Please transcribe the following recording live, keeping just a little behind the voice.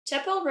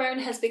Chappell Roan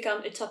has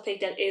become a topic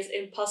that is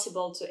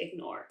impossible to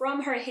ignore.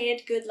 From her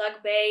hit Good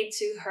Luck Babe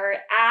to her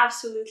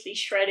absolutely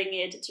shredding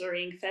it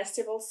during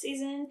festival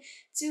season,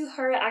 to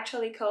her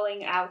actually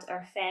calling out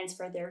our fans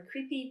for their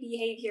creepy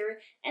behavior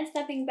and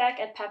snapping back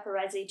at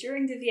paparazzi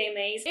during the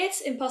VMAs, it's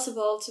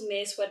impossible to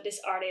miss what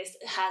this artist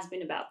has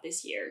been about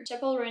this year.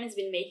 Chappell Roan has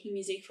been making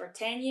music for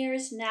 10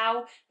 years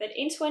now, but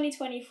in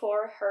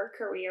 2024 her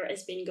career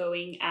has been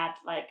going at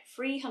like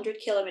 300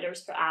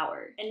 kilometers per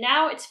hour. And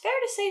now it's fair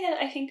to say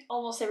that I think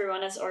almost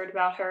everyone has heard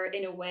about her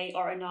in a way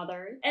or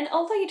another. And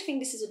although you'd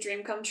think this is a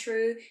dream come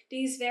true,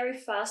 this very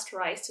fast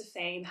rise to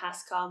fame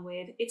has come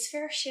with its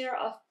fair share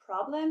of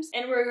problems,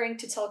 and we're going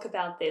to talk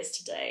about this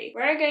today.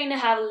 We're going to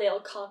have a little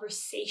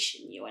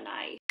conversation, you and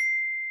I.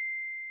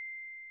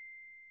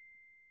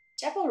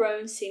 Chappell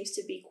Roan seems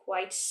to be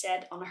quite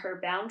set on her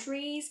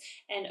boundaries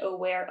and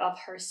aware of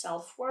her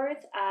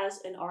self-worth as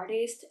an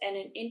artist and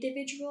an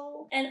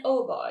individual. And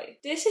oh boy,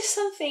 this is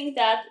something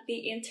that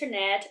the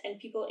internet and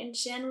people in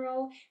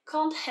general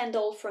can't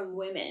handle from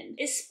women,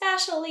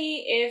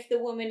 especially if the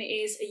woman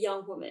is a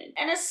young woman,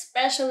 and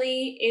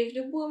especially if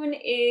the woman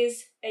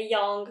is a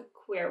young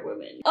queer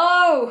woman.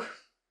 Oh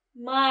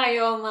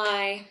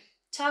my.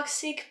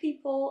 Toxic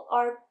people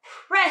are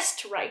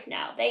pressed right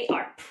now. They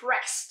are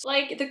pressed.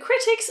 Like, the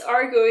critics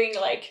are going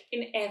like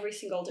in every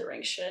single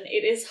direction.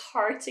 It is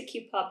hard to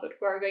keep up, but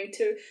we're going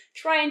to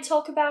try and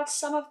talk about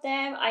some of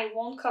them. I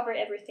won't cover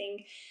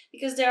everything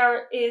because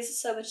there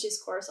is so much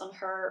discourse on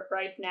her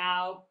right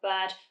now,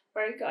 but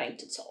we're going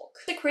to talk.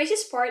 The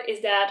craziest part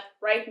is that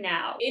right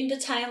now, in the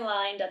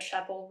timeline that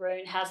Chappell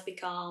Roan has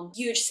become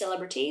huge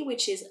celebrity,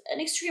 which is an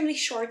extremely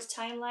short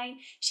timeline,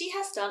 she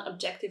has done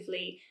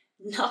objectively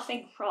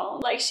nothing wrong.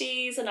 Like,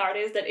 she's an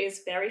artist that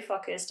is very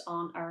focused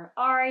on her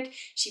art,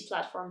 she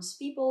platforms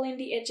people in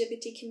the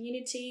LGBT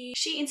community,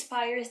 she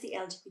inspires the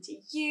LGBT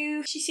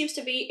youth, she seems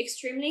to be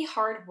extremely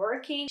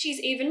hardworking, she's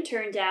even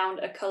turned down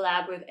a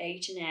collab with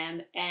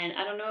H&M, and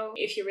I don't know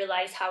if you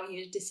realize how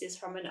huge this is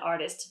from an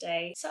artist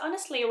today. So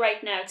honestly,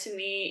 right now to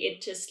me,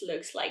 it just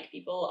looks like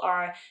people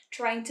are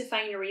trying to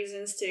find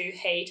reasons to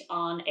hate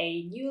on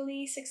a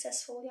newly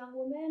successful young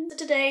woman. So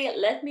today,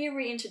 let me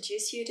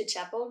reintroduce you to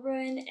Chappell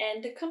Roan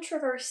and the controversies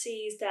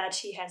that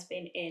she has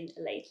been in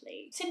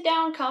lately. Sit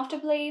down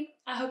comfortably.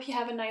 I hope you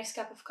have a nice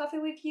cup of coffee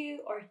with you,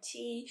 or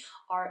tea,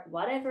 or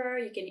whatever.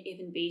 You can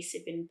even be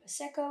sipping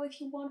Prosecco if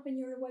you want when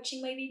you're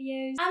watching my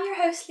videos. I'm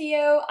your host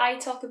Leo. I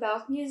talk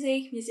about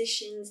music,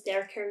 musicians,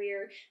 their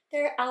career,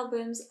 their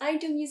albums. I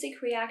do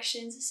music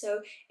reactions, so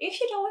if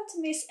you don't want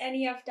to miss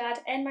any of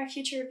that and my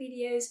future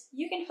videos,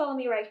 you can follow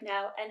me right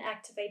now and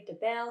activate the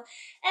bell.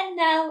 And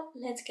now,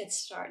 let's get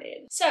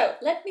started. So,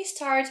 let me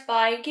start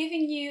by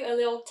giving you a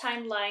little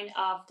timeline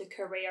of the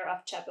career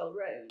of Chappell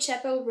Roan.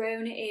 Chappell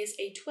Roan is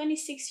a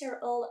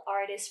 26-year-old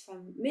artist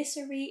from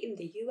Missouri in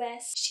the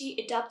US.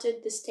 She adopted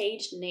the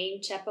stage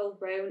name Chappell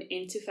Roan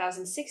in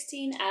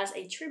 2016 as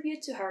a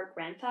tribute to her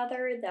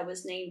grandfather that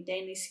was named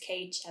Dennis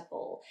K.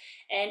 Chappell,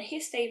 and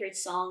his favorite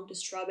song, The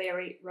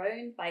Strawberry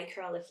Roan by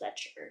Curly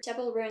Fletcher.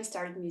 Chappell Roan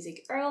started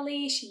music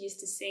early. She used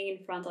to sing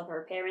in front of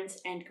her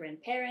parents and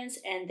grandparents,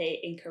 and they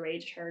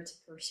encouraged her to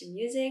pursue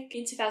music.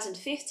 In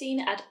 2015,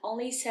 at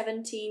only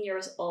 17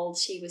 years old,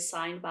 she was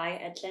signed by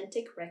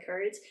Atlantic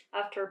Records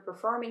after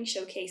performing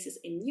showcases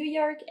in New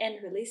York and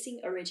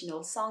releasing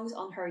original songs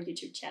on her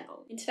YouTube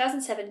channel. In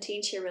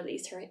 2017, she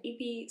released her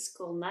EP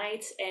School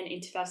Nights, and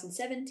in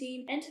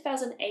 2017 and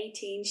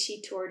 2018,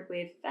 she toured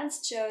with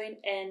Vance Joy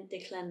and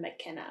Declan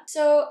McKenna.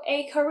 So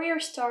a career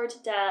start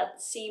that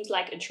seemed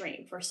like a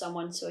dream for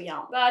someone so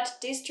young. But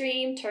this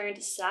dream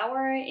turned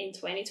sour in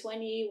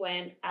 2020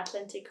 when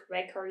Atlantic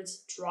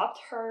Records dropped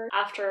her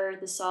after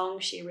the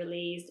songs she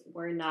released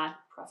were not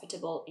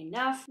profitable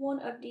enough. One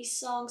of these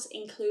songs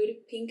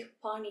include Pink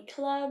Pony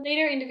Club.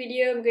 Later in the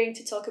video, I'm going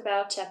to talk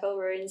about Chappell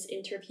Roan's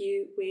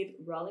interview with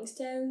Rolling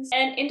Stones.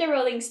 And in the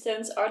Rolling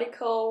Stones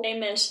article, they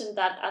mentioned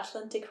that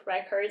Atlantic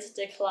Records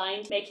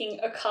declined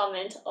making a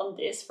comment on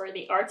this for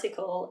the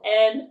article,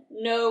 and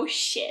no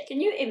shit.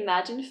 Can you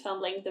imagine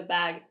fumbling the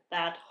bag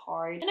that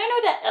hard? And I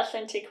know that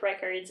Atlantic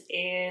Records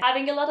is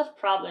having a lot of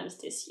problems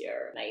this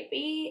year.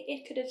 Maybe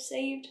it could have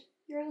saved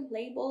your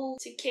label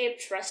to keep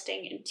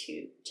trusting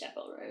into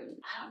Chappell Roan.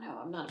 I don't know,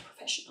 I'm not a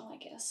professional, I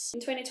guess. In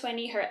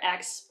 2020, her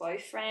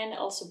ex-boyfriend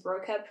also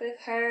broke up with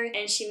her,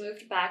 and she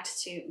moved back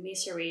to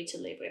Missouri to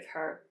live with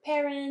her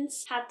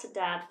parents. Had to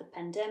that the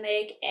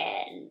pandemic,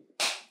 and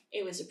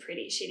it was a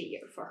pretty shitty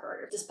year for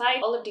her.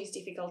 Despite all of these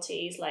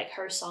difficulties, like,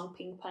 her song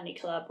Pink Pony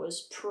Club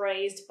was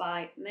praised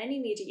by many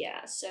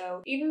media.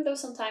 So even though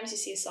sometimes you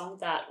see a song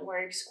that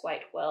works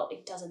quite well,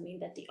 it doesn't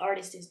mean that the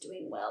artist is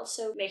doing well.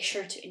 So make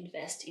sure to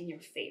invest in your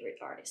favorite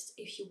artist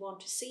if you want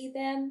to see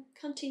them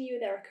continue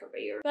their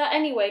career. But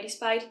anyway,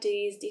 despite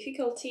these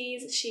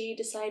difficulties, she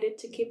decided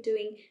to keep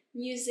doing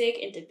music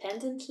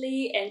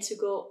independently and to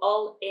go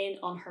all in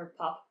on her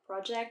pop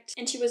project.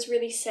 And she was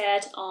really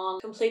set on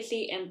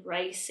completely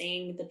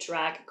embracing the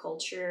drag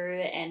culture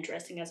and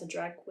dressing as a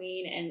drag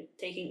queen and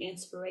taking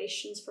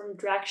inspirations from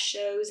drag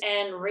shows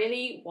and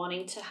really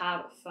wanting to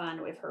have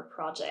fun with her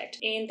project.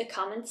 In the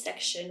comment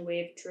section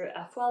with Drew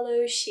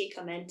Afualo, she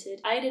commented,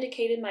 "I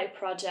dedicated my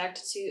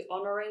project to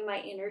honoring my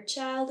inner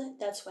child.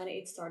 That's when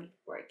it started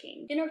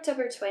working." In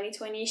October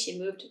 2020, she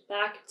moved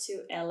back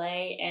to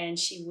LA and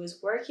she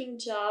was working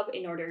job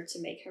in order to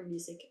make her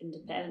music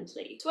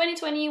independently.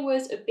 2020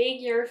 was a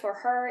big year for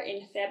her.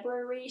 In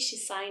February, she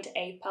signed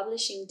a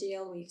publishing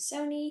deal with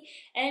Sony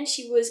and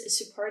she was a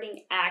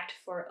supporting act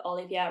for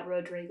Olivia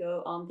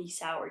Rodrigo on the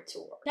Sour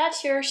Tour.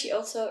 That year, she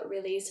also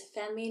released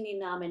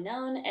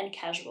Femininomenon and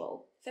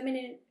Casual.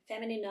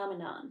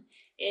 Femininomenon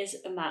is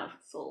a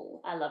mouthful.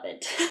 I love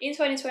it. In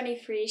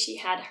 2023, she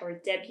had her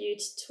debut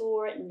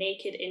tour,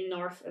 Naked in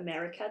North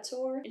America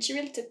tour, and she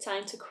really took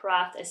time to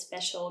craft a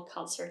special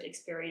concert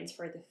experience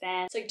for the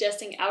fans,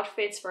 suggesting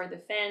outfits for the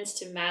fans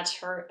to match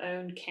her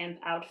own camp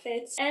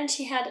outfits, and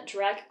she had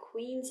drag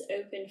queens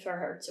open for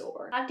her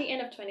tour. At the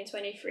end of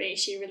 2023,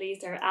 she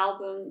released her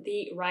album,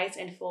 The Rise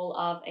and Fall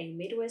of a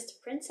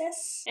Midwest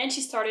Princess, and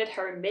she started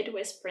her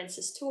Midwest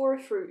Princess tour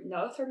through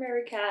North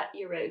America,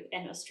 Europe,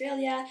 and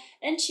Australia,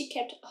 and she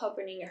kept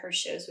opening her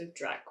shows with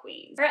drag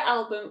queens. Her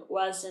album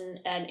wasn't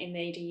an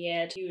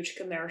immediate huge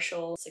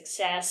commercial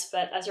success,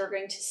 but as you're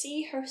going to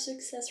see, her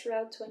success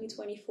throughout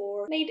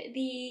 2024 made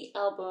the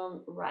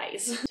album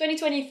rise.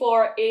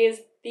 2024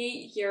 is the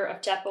year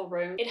of Chappell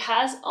Roan. It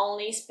has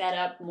only sped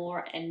up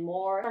more and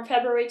more. From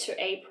February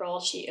to April,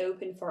 she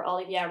opened for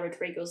Olivia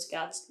Rodrigo's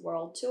God's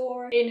World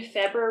Tour. In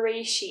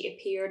February, she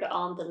appeared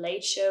on The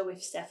Late Show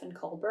with Stephen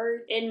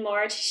Colbert. In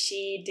March,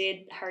 she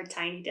did her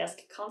Tiny Desk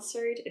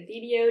concert, a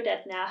video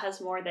that now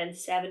has more than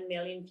 7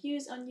 million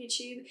views on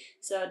YouTube,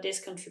 so this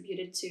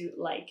contributed to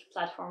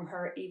platform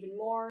her even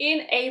more.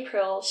 In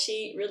April,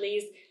 she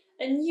released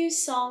a new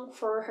song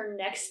for her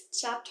next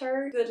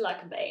chapter, Good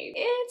Luck Babe.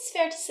 It's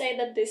fair to say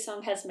that this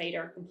song has made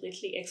her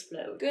completely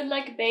explode. Good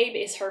Luck Babe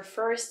is her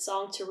first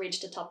song to reach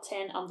the top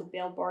 10 on the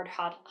Billboard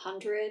Hot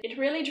 100. It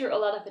really drew a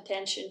lot of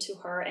attention to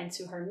her and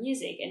to her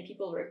music, and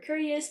people were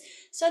curious,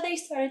 so they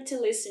started to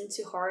listen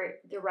to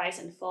her The Rise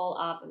and Fall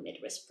of a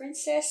Midwest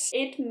Princess.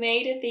 It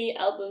made the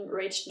album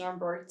reach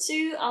number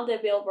 2 on the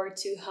Billboard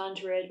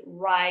 200,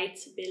 right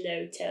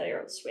below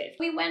Taylor Swift.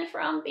 We went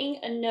from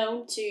being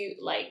unknown to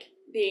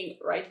being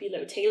right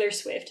below Taylor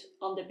Swift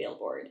on the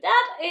Billboard.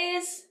 That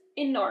is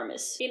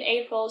enormous. In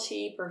April,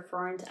 she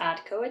performed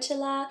at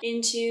Coachella.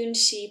 In June,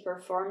 she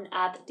performed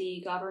at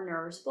the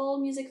Governor's Ball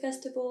Music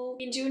Festival.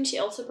 In June, she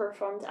also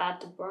performed at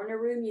the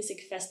Bonnaroo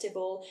Music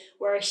Festival,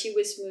 where she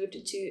was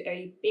moved to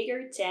a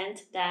bigger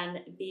tent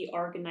than the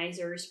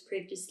organizers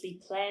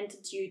previously planned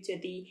due to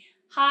the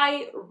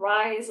high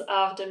rise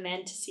of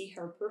demand to see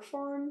her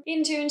perform.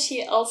 In June,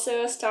 she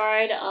also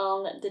starred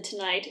on The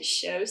Tonight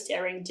Show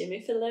starring Jimmy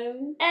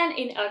Fallon. And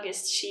in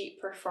August, she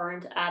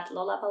performed at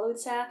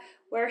Lollapalooza,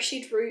 where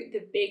she drew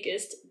the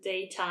biggest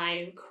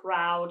daytime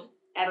crowd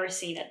ever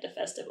seen at the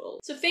festival.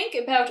 So think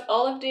about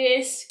all of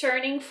this,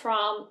 turning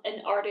from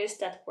an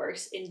artist that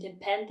works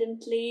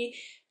independently,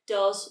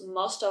 does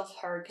most of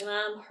her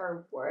glam,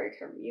 her work,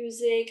 her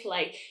music,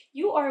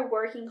 you are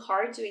working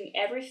hard doing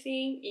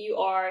everything, you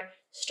are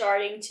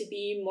starting to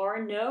be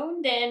more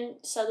known, then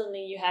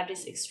suddenly you have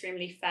this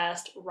extremely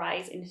fast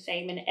rise in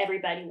fame and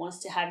everybody wants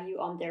to have you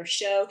on their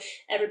show,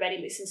 everybody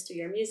listens to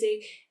your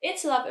music.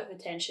 It's a lot of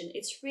attention,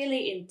 it's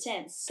really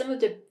intense. Some of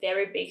the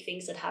very big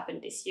things that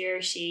happened this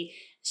year, she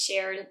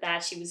shared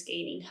that she was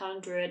gaining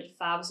hundreds of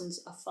thousands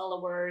of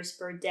followers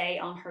per day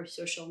on her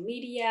social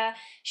media.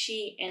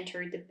 She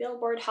entered the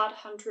Billboard Hot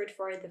 100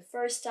 for the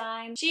first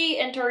time. She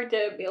entered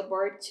the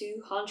Billboard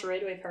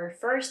 200 with her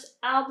first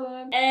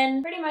album,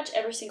 and pretty much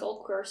every single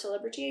queer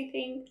celebrity, I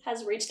think,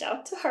 has reached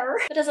out to her.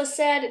 But as I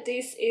said,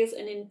 this is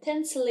an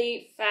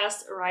intensely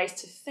fast rise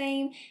to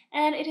fame,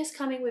 and it is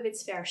coming with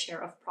its fair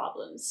share of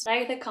problems,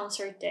 like the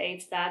concert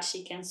dates that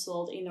she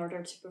cancelled in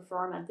order to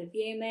perform at the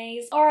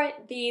VMAs, or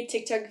the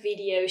TikTok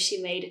video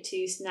she made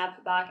to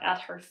snap back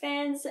at her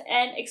fans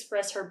and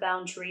express her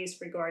boundaries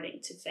regarding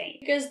to fame.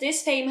 Because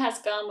this fame has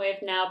gone with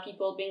now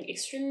people being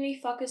extremely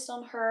focused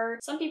on her.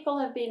 Some people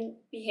have been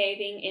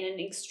behaving in an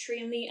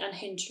extremely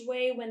unhinged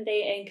way when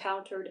they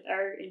encountered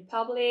her in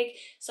public.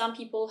 Some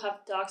people have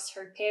doxed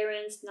her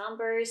parents'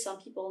 numbers.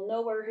 Some people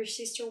know where her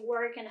sister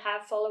works and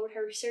have followed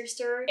her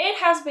sister. It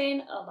has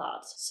been a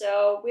lot.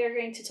 So we are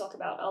going to talk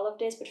about all of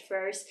this, but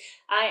first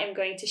I am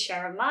going to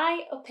share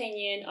my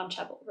opinion on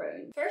Chappell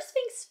Roan. First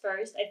things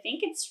first, I think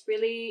it's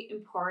really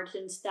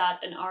important that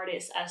an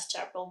artist as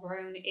Chappell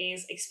Roan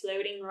is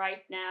exploding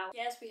right now.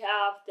 Yes, we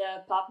have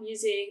the pop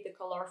music, the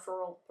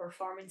colorful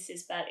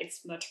performances, but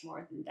it's much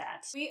more than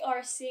that. We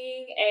are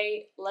seeing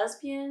a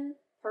lesbian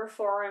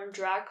perform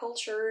drag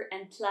culture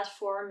and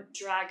platform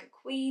drag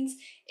queens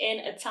in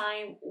a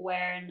time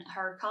when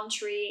her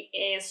country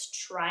is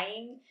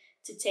trying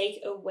to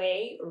take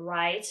away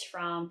rights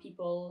from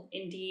people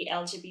in the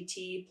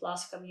LGBT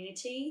plus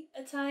community.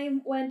 A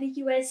time when the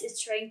US is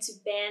trying to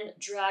ban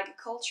drag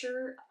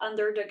culture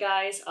under the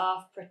guise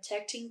of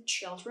protecting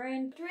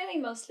children, but really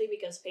mostly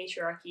because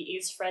patriarchy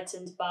is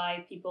threatened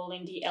by people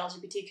in the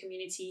LGBT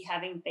community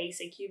having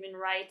basic human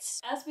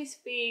rights. As we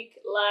speak,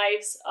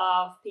 lives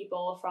of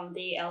people from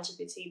the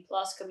LGBT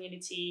plus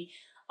community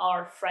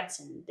are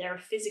threatened. Their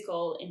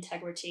physical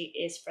integrity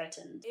is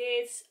threatened.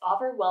 It's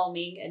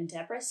overwhelming and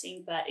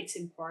depressing, but it's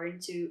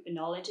important to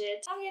acknowledge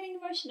it. I'm getting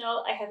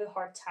emotional. I have a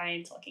hard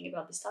time talking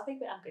about this topic,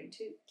 but I'm going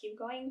to keep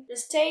going. The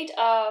state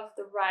of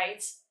the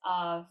rights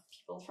of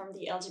people from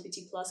the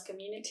LGBT plus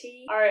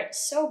community are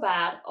so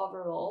bad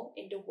overall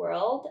in the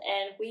world,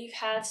 and we've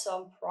had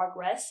some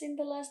progress in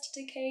the last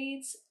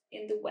decades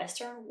in the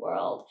Western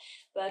world,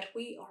 but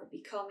we are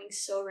becoming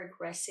so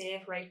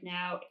regressive right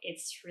now.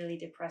 It's really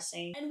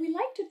depressing. And we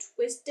like to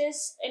twist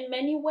this in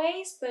many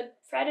ways, but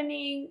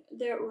threatening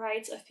the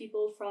rights of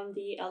people from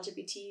the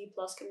LGBT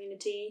plus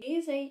community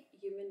is a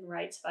human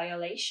rights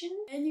violation.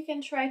 And you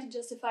can try to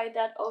justify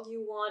that all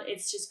you want.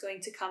 It's just going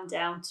to come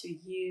down to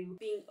you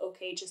being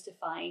okay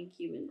justifying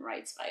human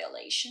rights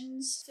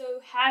violations. So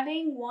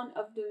having one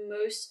of the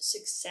most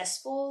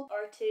successful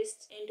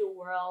artists in the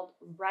world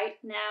right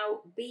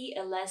now be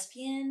a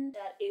lesbian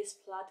that is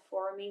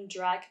platforming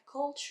drag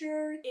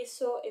culture is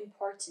so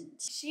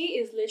important. She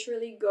is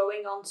literally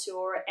going on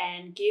tour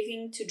and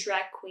giving to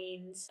drag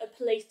queens a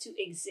place to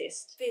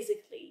exist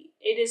physically.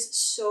 It is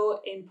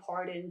so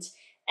important.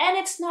 And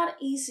it's not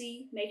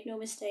easy, make no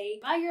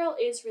mistake. My girl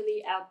is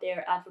really out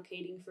there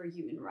advocating for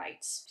human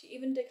rights. She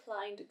even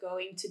declined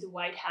going to the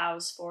White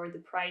House for the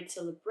Pride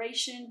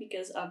celebration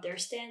because of their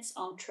stance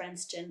on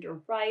transgender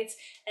rights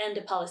and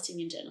the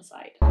Palestinian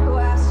genocide. Who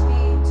asked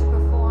me to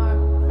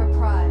perform for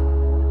Pride?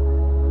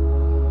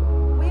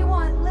 We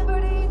want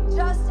liberty,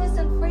 justice,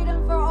 and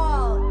freedom for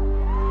all.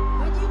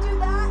 When you do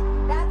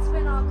that, that's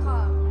when I'll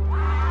come.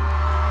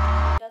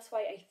 That's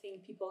why I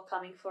think people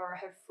coming for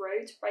her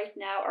throat right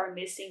now are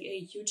missing a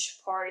huge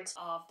part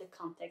of the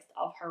context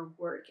of her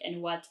work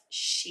and what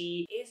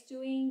she is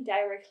doing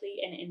directly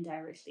and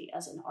indirectly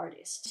as an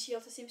artist. She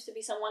also seems to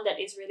be someone that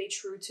is really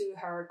true to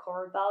her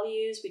core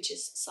values, which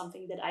is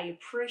something that I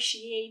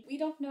appreciate. We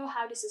don't know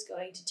how this is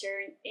going to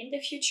turn in the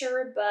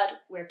future,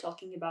 but we're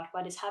talking about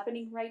what is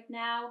happening right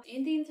now.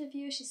 In the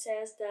interview, she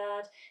says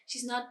that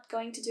she's not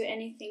going to do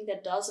anything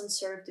that doesn't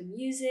serve the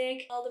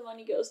music. All the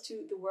money goes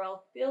to the world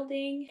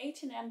building.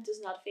 H&M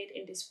does not fit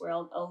in this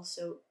world,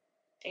 also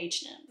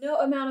H&M. No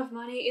amount of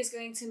money is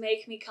going to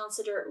make me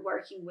consider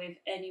working with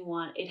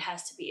anyone. It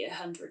has to be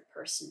 100%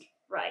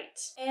 right.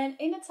 And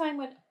in a time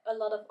when a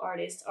lot of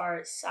artists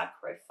are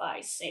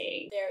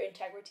sacrificing their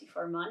integrity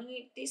for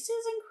money, this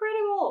is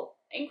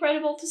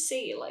incredible to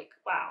see. Like,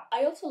 wow.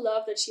 I also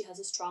love that she has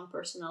a strong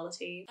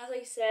personality. As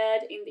I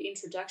said in the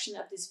introduction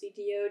of this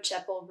video,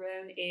 Chappell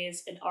Roan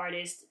is an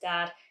artist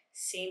that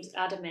seems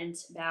adamant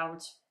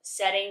about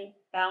setting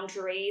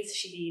boundaries.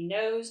 She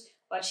knows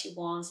what she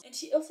wants, and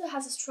she also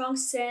has a strong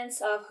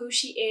sense of who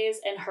she is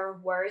and her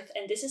worth,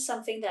 and this is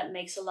something that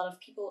makes a lot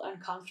of people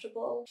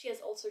uncomfortable. She has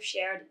also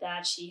shared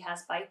that she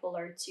has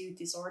bipolar 2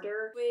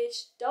 disorder,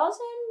 which doesn't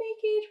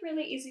make it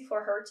really easy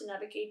for her to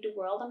navigate the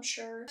world, I'm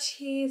sure.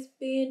 She's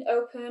been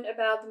open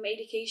about the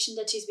medication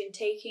that she's been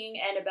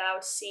taking and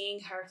about seeing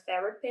her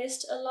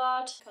therapist a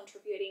lot,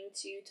 contributing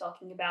to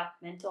talking about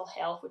mental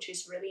health, which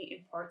is really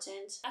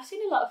important. I've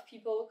seen a lot of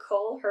people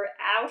call her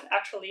out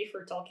actually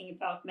for talking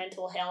about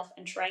mental health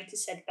and trying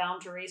to set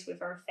boundaries with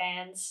her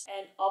fans,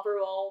 and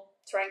overall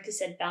trying to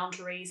set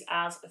boundaries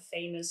as a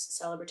famous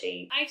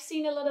celebrity. I've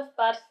seen a lot of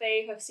bad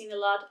faith. I've seen a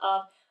lot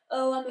of,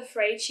 oh, I'm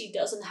afraid she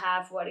doesn't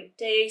have what it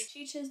takes.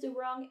 She chose the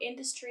wrong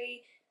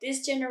industry.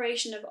 This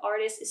generation of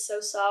artists is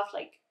so soft.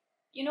 Like,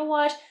 you know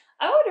what?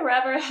 I would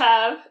rather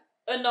have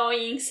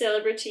annoying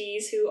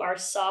celebrities who are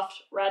soft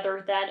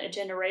rather than a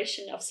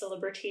generation of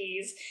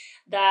celebrities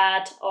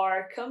that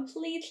are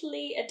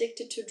completely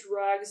addicted to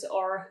drugs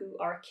or who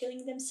are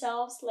killing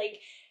themselves. Like,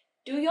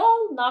 do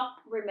y'all not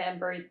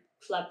remember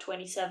Club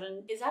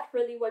 27? Is that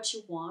really what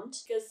you want?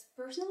 Because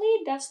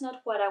personally, that's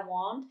not what I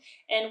want,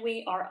 and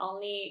we are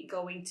only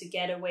going to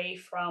get away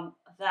from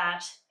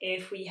that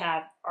if we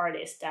have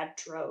artists that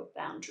draw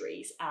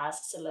boundaries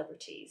as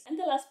celebrities. And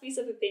the last piece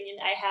of opinion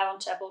I have on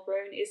Chappell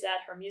Roan is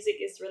that her music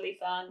is really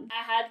fun.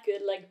 I had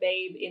Good Like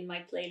Babe in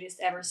my playlist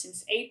ever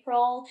since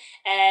April,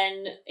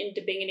 and in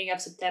the beginning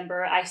of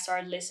September I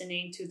started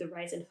listening to The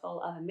Rise and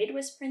Fall of a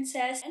Midwest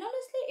Princess, and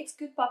honestly it's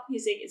good pop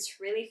music.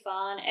 It's really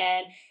fun,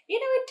 and you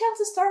know, it tells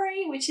a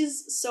story, which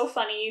is so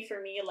funny for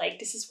me. Like,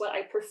 this is what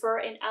I prefer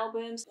in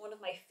albums. One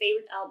of my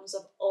favorite albums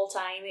of all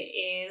time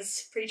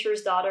is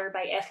Preacher's Daughter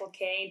by Ethel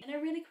Cain, and I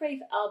really crave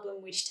an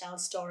album which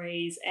tells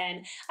stories,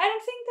 and I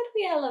don't think that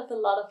we have a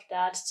lot of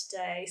that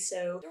today,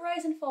 so the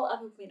rise and fall of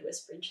a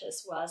Midwest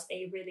princess was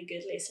a really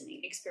good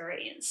listening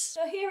experience.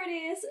 So here it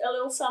is, a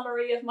little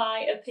summary of my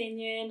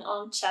opinion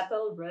on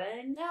Chappell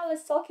Roan. Now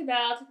let's talk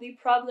about the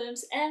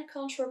problems and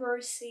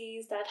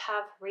controversies that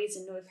have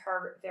risen with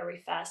her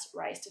very fast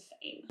rise to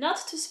fame.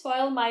 Not to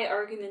spoil my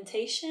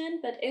argumentation,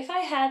 but if I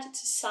had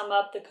to sum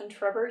up the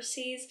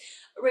controversies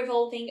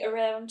revolving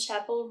around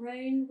Chappell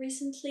Roan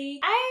recently,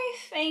 I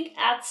think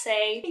I'd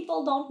say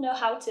people don't know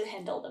how to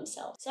handle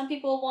themselves. Some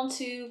people want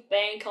to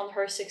bank on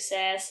her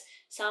success.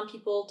 Some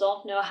people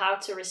don't know how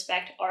to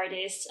respect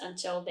artists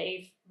until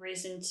they've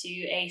risen to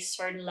a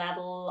certain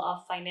level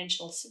of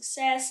financial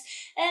success.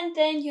 And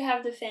then you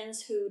have the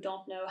fans who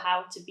don't know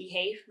how to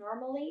behave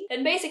normally.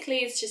 And basically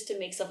it's just a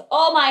mix of,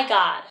 oh my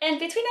god. And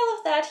between all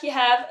of that, you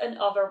have an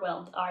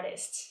overwhelmed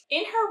artist.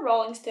 In her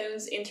Rolling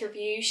Stones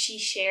interview, she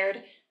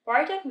shared,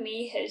 "Part of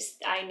me hopes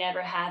I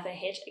never have a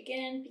hit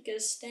again,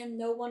 because then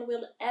no one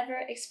will ever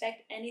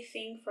expect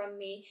anything from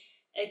me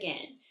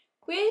again,"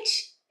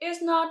 which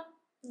is not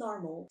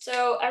normal.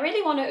 So I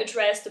really want to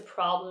address the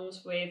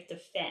problems with the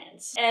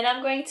fans, and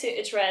I'm going to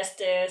address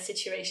the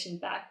situation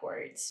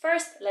backwards.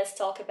 First, let's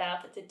talk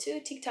about the 2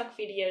 TikTok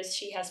videos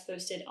she has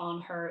posted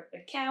on her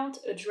account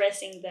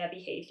addressing the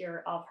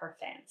behavior of her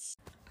fans.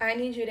 I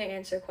need you to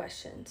answer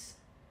questions.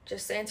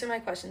 Just answer my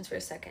questions for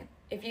a second.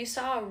 If you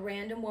saw a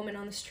random woman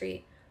on the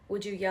street,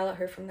 would you yell at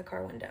her from the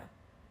car window?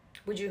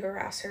 Would you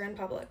harass her in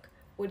public?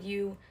 Would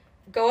you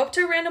go up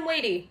to a random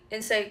lady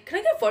and say, "Can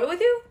I get a photo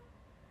with you?"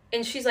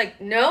 And she's like,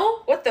 "No,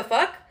 what the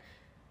fuck?"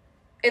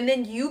 And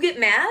then you get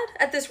mad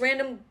at this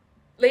random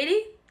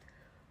lady?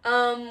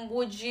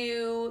 Would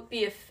you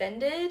be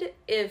offended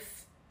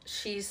if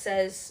she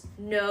says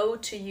no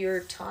to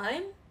your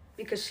time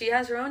because she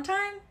has her own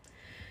time?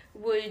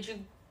 Would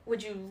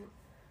you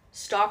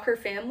stalk her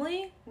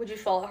family? Would you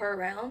follow her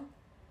around?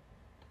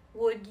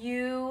 Would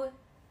you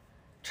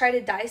try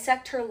to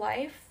dissect her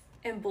life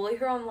and bully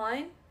her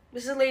online?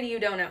 This is a lady you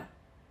don't know.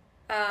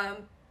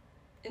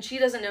 And she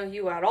doesn't know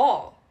you at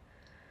all.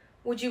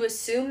 Would you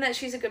assume that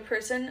she's a good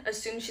person?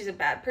 Assume she's a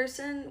bad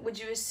person? Would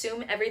you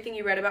assume everything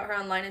you read about her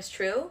online is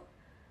true?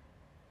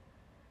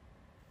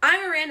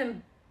 I'm a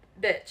random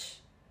bitch.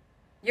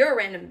 You're a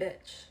random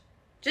bitch.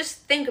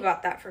 Just think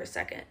about that for a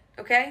second,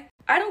 okay?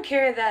 I don't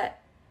care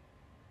that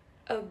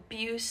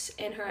abuse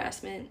and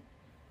harassment,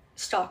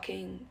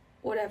 stalking,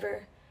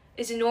 whatever,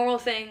 is a normal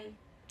thing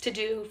to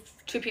do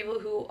to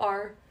people who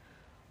are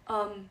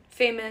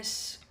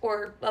famous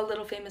or a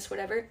little famous,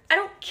 whatever. I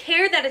don't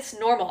care that it's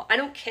normal. I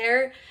don't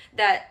care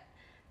that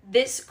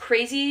this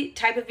crazy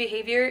type of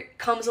behavior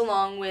comes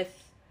along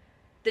with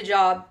the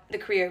job, the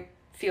career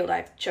field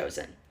I've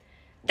chosen.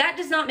 That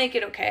does not make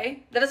it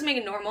okay. That doesn't make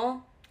it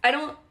normal.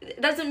 It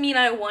doesn't mean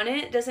I want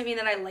it. It doesn't mean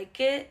that I like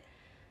it.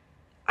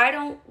 I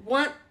don't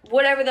want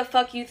whatever the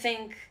fuck you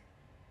think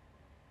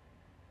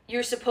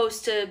you're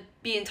supposed to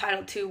be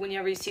entitled to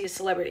whenever you see a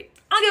celebrity.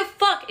 I don't give a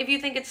fuck if you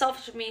think it's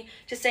selfish of me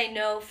to say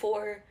no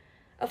for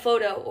a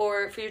photo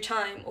or for your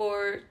time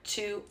or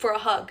for a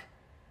hug.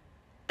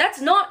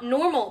 That's not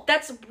normal.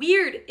 That's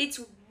weird.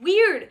 It's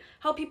weird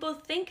how people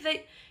think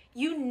that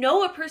you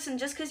know a person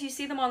just because you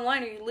see them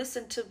online or you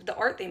listen to the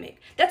art they make.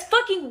 That's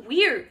fucking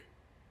weird.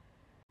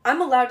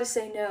 I'm allowed to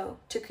say no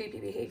to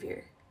creepy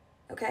behavior.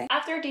 Okay.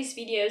 After these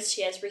videos,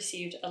 she has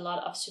received a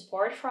lot of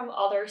support from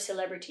other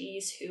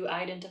celebrities who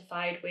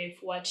identified with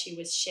what she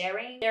was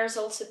sharing. There's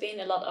also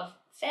been a lot of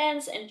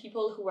fans and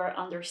people who are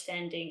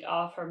understanding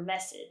of her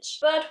message.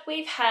 But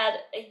we've had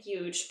a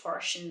huge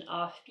portion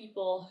of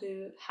people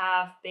who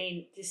have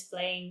been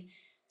displaying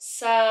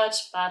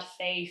such bad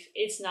faith,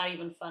 it's not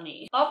even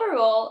funny.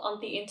 Overall, on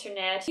the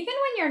internet, even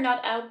when you're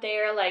not out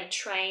there like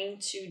trying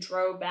to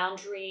draw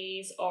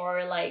boundaries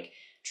or like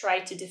try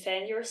to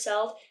defend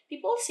yourself,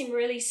 people seem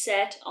really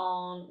set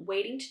on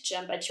waiting to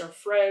jump at your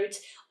throat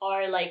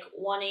or like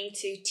wanting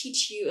to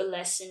teach you a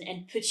lesson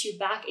and put you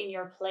back in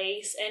your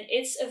place. And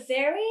it's a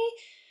very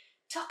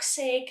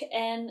toxic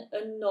and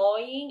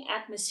annoying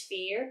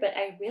atmosphere, but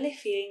I really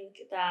think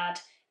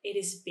that it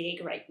is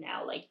big right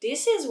now. Like,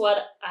 this is what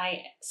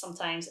I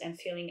sometimes am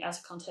feeling as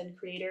a content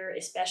creator,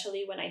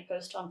 especially when I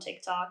post on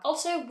TikTok.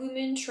 Also,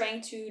 women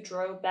trying to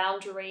draw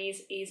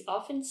boundaries is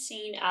often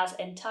seen as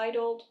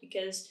entitled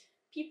because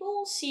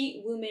people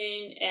see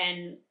women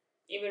and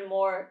even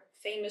more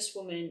famous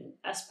women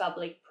as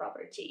public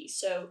property.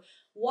 So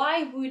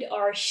why would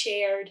our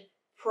shared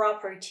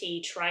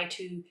property try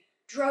to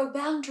draw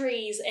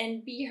boundaries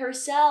and be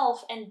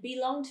herself and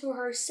belong to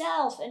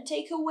herself and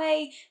take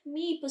away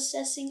me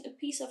possessing a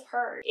piece of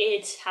her?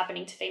 It's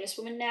happening to famous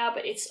women now,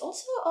 but it's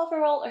also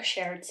overall a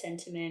shared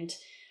sentiment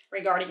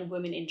regarding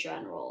women in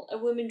general. A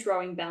woman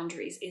drawing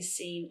boundaries is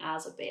seen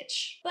as a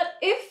bitch. But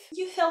if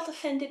you felt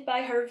offended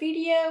by her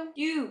video,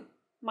 you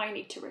might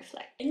need to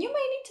reflect. And you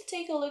might need to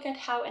take a look at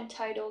how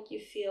entitled you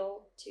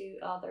feel to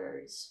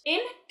others. In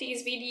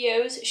these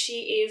videos,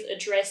 she is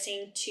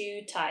addressing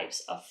two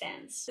types of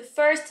fans. The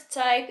first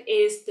type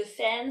is the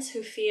fans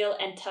who feel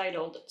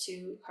entitled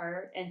to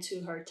her and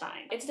to her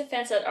time. It's the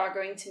fans that are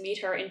going to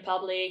meet her in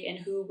public and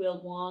who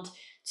will want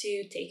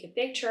to take a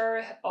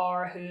picture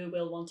or who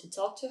will want to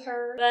talk to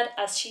her. But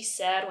as she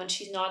said, when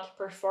she's not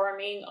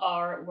performing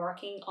or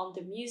working on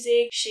the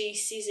music, she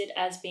sees it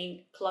as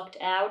being clocked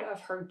out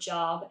of her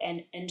job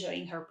and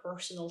enjoying her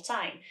personal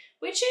time,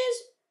 which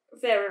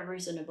is very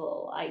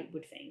reasonable, I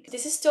would think.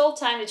 This is still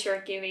time that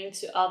you're giving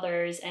to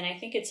others, and I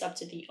think it's up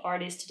to the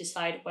artist to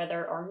decide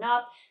whether or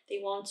not they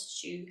want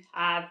to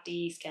have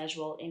these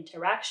casual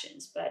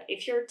interactions. But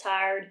if you're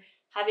tired,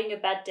 having a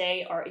bad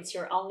day, or it's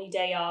your only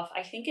day off,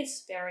 I think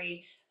it's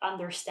very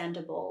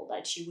understandable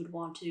that you would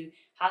want to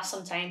have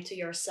some time to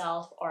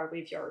yourself or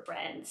with your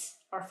friends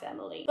or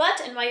family.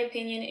 But in my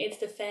opinion, it's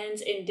the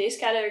fans in this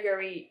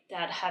category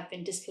that have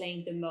been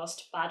displaying the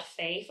most bad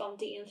faith on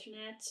the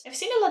internet. I've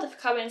seen a lot of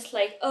comments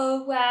like,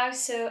 oh wow,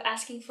 so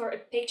asking for a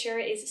picture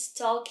is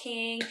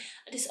stalking,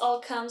 this all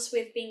comes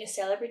with being a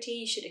celebrity,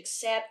 you should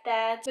accept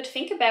that. But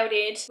think about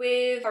it,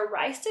 with her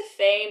rise to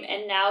fame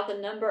and now the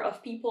number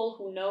of people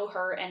who know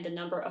her and the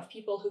number of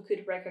people who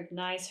could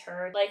recognize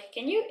her, like,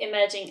 can you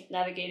imagine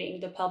navigating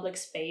the public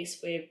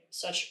space with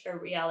such a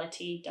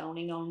reality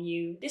dawning on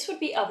you? This would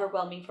be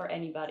overwhelming for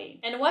anybody.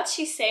 And what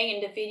she's saying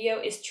in the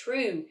video is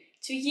true.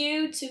 To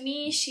you, to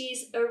me,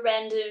 she's a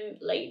random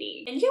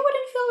lady. And you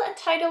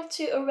wouldn't feel entitled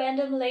to a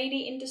random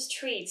lady in the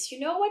streets. You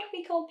know what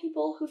we call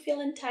people who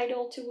feel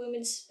entitled to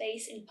women's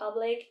space in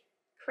public?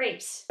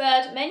 Creeps.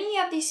 But many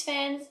of these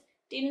fans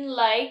didn't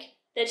like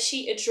that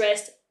she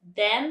addressed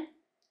them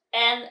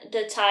and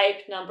the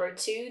type number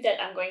 2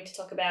 that I'm going to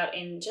talk about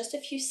in just a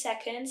few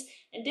seconds.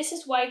 And this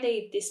is why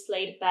they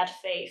displayed bad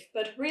faith.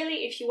 But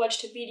really, if you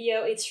watch the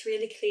video, it's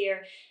really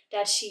clear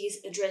that she's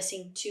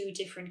addressing two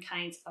different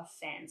kinds of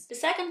fans. The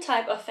second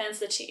type of fans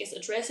that she is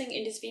addressing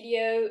in this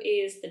video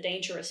is the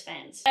dangerous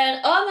fans.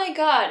 And oh my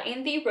god,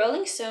 in the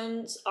Rolling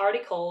Stones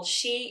article,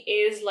 she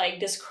is like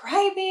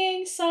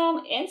describing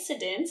some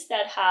incidents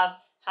that have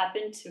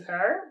happened to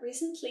her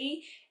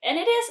recently, and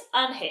it is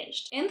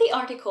unhinged. In the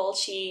article,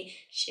 she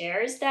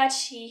shares that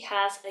she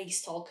has a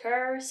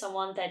stalker,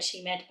 someone that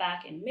she met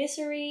back in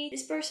Missouri.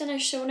 This person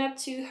has shown up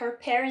to her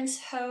parents'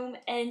 home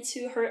and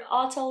to her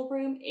hotel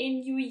room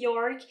in New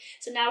York,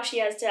 so now she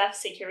has to have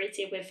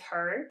security with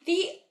her.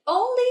 The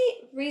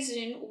only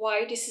reason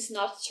why this is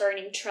not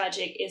turning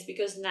tragic is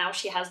because now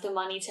she has the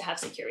money to have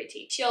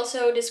security. She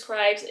also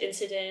describes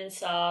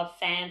incidents of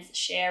fans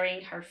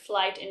sharing her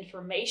flight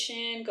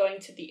information, going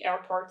to the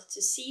airport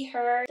to see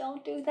her.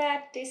 Don't do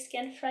that, this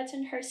can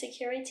threaten her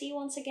security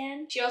once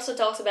again. She also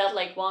talks about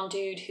like one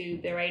dude who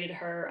berated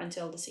her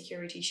until the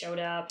security showed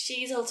up.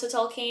 She's also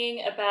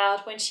talking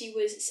about when she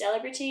was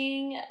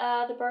celebrating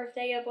the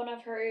birthday of one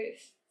of her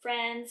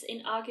friends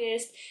in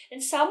August,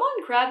 and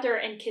someone grabbed her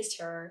and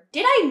kissed her.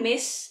 Did I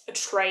miss a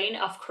train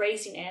of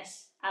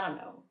craziness? I don't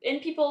know.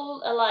 And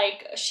people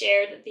like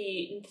shared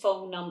the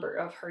phone number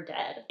of her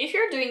dad. If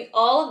you're doing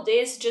all of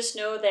this, just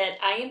know that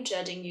I am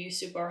judging you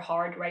super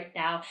hard right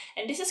now.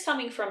 And this is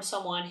coming from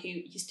someone who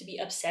used to be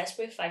obsessed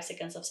with 5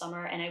 Seconds of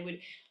Summer, and I would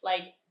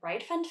like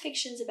write fan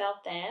fictions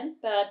about them.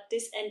 But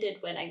this ended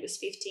when I was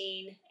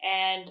 15,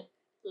 and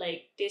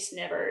like this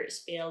never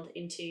spilled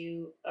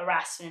into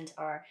harassment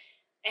or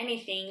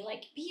anything.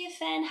 Like, be a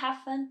fan,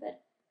 have fun,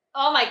 but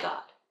oh my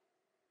god.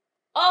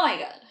 Oh my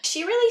god.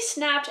 She really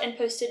snapped and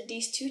posted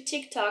these 2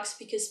 TikToks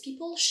because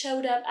people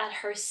showed up at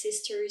her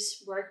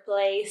sister's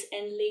workplace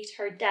and leaked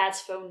her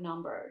dad's phone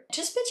number.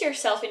 Just put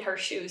yourself in her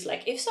shoes.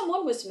 Like, if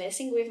someone was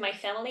messing with my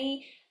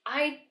family,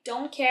 I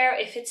don't care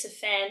if it's a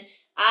fan,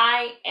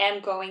 I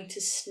am going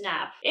to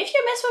snap. If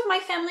you mess with my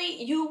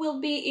family, you will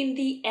be in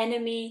the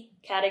enemy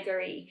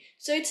category.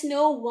 So it's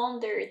no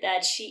wonder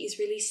that she is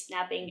really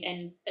snapping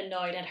and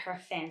annoyed at her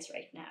fans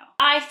right now.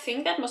 I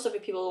think that most of the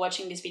people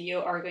watching this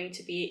video are going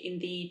to be in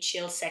the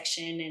chill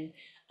section and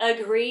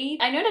agree.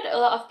 I know that a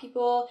lot of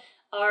people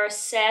are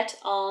set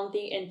on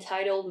the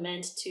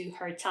entitlement to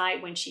her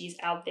type when she's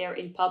out there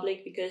in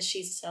public because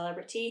she's a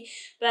celebrity,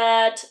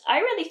 but I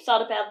really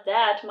thought about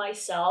that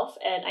myself,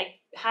 and I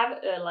have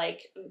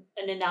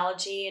an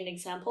analogy, an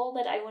example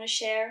that I want to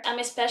share. I'm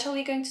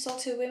especially going to talk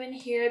to women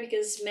here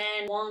because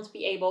men won't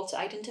be able to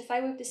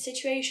identify with this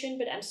situation,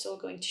 but I'm still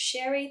going to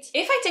share it.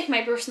 If I take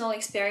my personal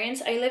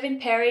experience, I live in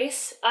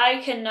Paris. I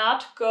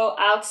cannot go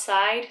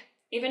outside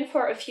even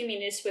for a few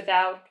minutes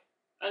without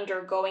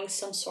undergoing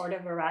some sort of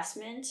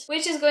harassment,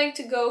 which is going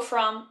to go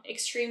from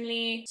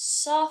extremely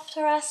soft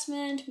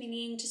harassment,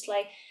 meaning just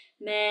like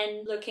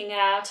men looking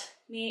at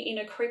me in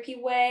a creepy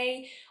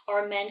way,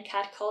 or men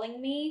catcalling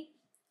me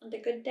on the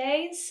good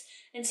days.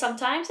 And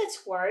sometimes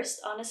it's worse,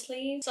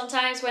 honestly.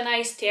 Sometimes when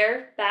I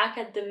stare back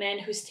at the men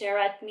who stare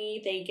at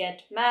me, they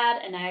get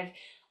mad, and I've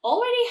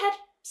already had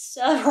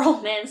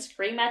several men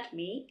scream at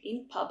me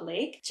in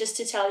public, just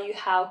to tell you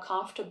how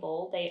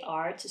comfortable they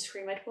are to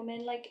scream at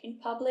women like in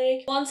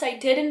public. Once I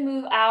didn't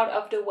move out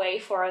of the way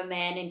for a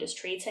man in the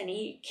streets and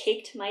he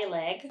kicked my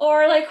leg.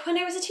 Or like when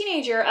I was a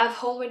teenager,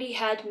 I've already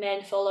had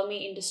men follow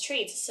me in the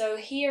streets. So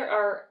here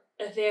are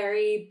a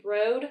very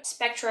broad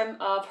spectrum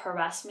of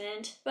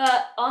harassment.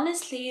 But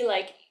honestly,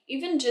 like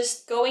even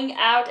just going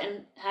out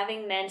and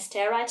having men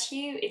stare at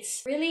you,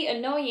 it's really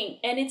annoying,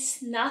 and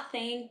it's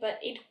nothing but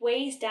it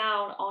weighs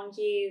down on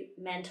you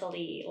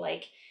mentally.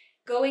 Like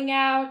going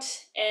out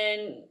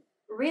and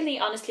really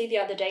honestly, the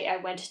other day I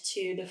went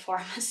to the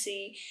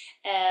pharmacy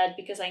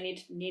because I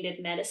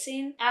needed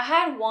medicine. I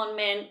had one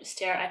man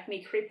stare at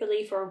me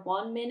creepily for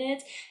 1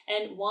 minute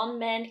and one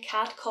man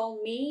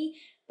catcalled me,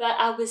 but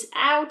I was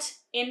out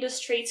in the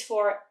streets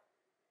for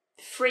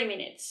 3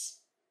 minutes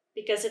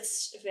because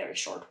it's a very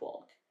short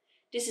walk.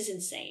 This is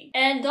insane.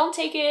 And don't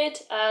take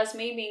it as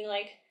me being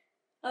like,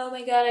 oh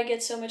my god, I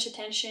get so much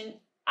attention. When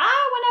I'm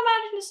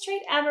out in the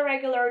street, I'm a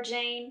regular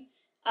Jane.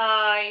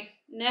 I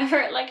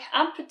never, like,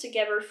 I'm put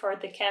together for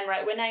the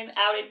camera. When I'm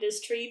out in the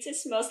streets,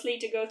 it's mostly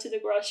to go to the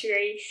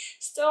grocery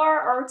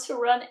store or to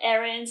run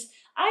errands.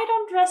 I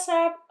don't dress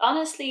up.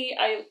 Honestly,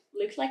 I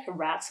look like a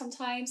rat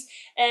sometimes.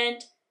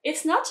 And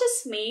it's not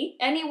just me.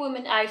 Any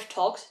woman I've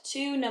talked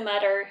to, no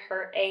matter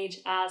her age,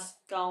 has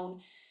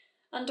gone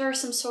under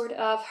some sort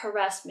of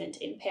harassment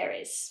in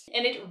Paris.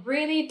 And it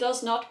really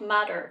does not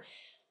matter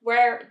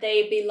where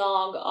they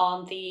belong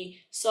on the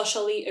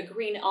socially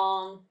agreed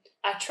on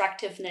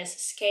attractiveness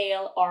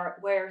scale, or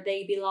where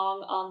they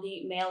belong on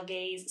the male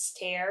gaze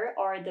stare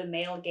or the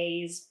male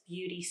gaze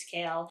beauty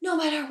scale. No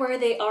matter where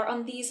they are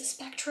on these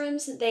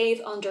spectrums,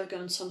 they've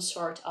undergone some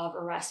sort of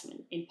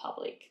harassment in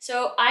public.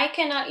 So I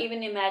cannot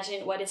even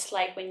imagine what it's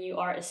like when you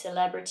are a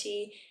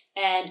celebrity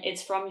and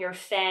it's from your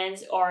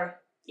fans, or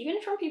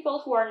even from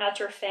people who are not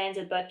your fans,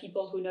 but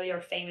people who know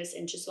you're famous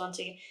and just want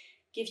to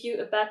give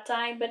you a bad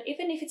time. But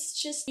even if it's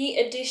just the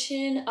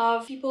addition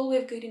of people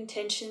with good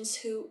intentions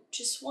who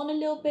just want a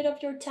little bit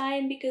of your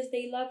time because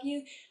they love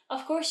you,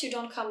 of course you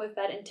don't come with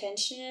bad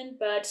intention,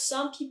 but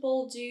some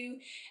people do,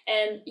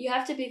 and you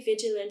have to be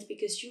vigilant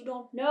because you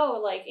don't know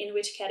like in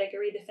which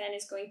category the fan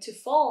is going to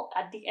fall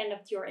at the end of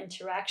your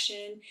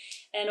interaction.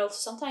 And also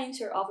sometimes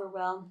you're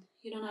overwhelmed.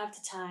 You don't have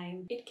the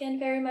time. It can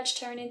very much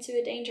turn into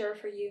a danger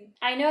for you.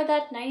 I know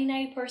that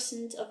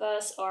 99% of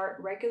us are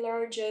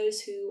regular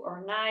Joes who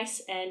are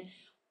nice and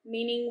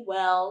meaning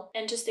well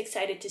and just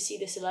excited to see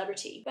the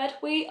celebrity. But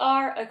we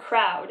are a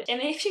crowd,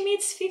 and if she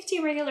meets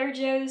 50 regular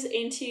Joes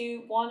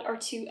into 1 or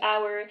 2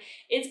 hours,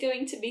 it's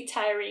going to be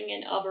tiring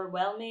and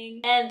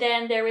overwhelming. And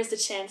then there is the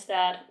chance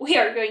that we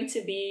are going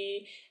to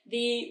be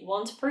the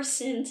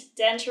 1%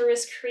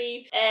 dangerous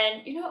creep.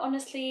 And you know,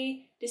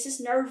 honestly, this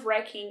is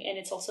nerve-wracking, and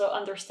it's also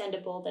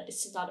understandable that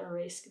this is not a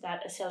risk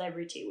that a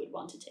celebrity would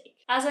want to take.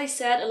 As I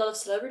said, a lot of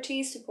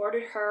celebrities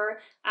supported her.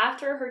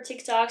 After her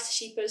TikToks,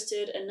 she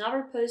posted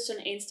another post on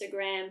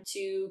Instagram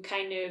to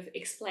kind of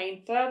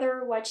explain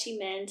further what she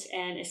meant,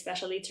 and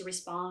especially to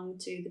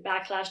respond to the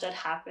backlash that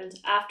happened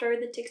after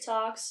the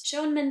TikToks.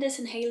 Shawn Mendes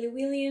and Hayley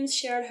Williams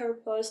shared her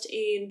post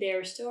in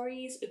their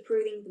stories,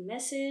 approving the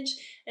message,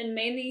 and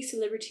mainly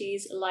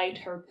celebrities liked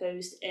her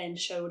post and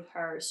showed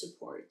her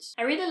support.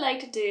 I really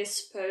liked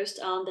this post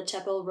on the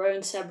Chappell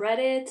Roan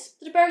subreddit.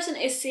 The person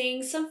is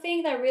saying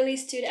something that really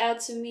stood out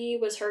to me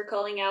was her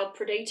calling out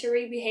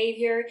predatory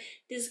behavior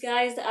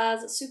disguised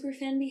as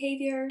superfan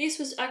behavior. This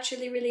was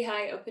actually really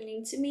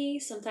eye-opening to me.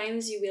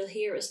 Sometimes you will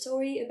hear a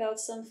story about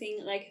something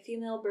like a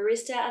female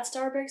barista at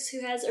Starbucks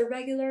who has a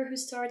regular who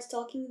starts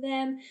stalking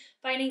them,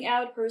 finding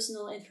out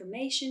personal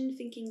information,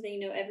 thinking they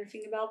know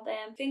everything about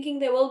them, thinking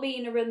they will be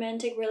in a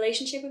romantic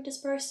relationship with this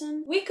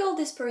person. We call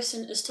this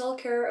person a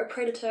stalker, a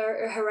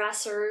predator, a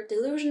harasser,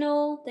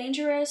 delusional,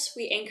 dangerous.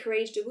 We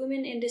encourage the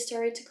woman in this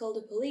story to call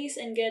the police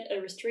and get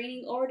a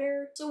restraining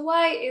order. So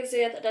why is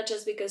it that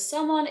just because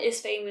someone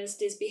is famous,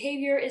 this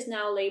behavior is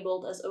now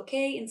labeled as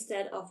okay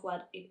instead of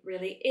what it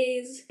really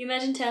is?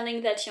 Imagine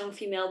telling that young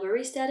female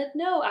barista that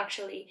no,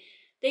 actually,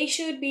 they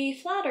should be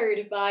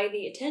flattered by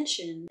the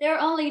attention. They're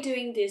only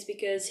doing this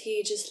because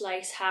he just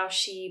likes how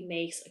she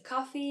makes a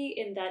coffee,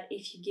 and that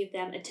if you give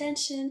them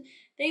attention,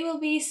 they will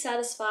be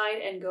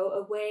satisfied and go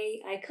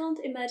away. I can't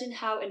imagine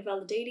how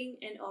invalidating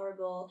and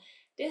horrible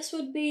this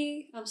would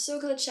be. I'm so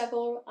glad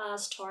Chappell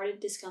has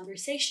started this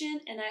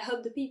conversation, and I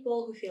hope the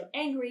people who feel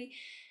angry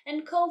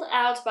and called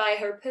out by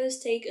her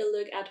post take a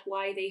look at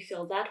why they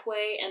feel that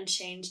way and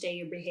change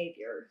their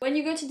behavior. When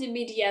you go to the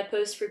media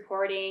post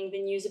reporting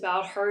the news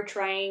about her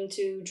trying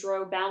to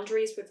draw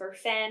boundaries with her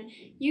fan,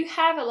 you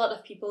have a lot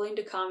of people in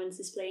the comments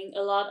displaying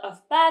a lot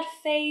of bad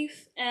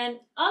faith, and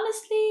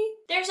honestly,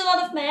 there's a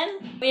lot of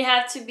men. We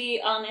have to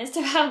be honest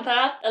about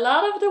that. A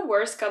lot of the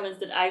worst comments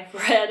that I've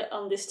read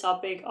on this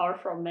topic are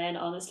from men,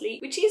 honestly,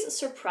 which is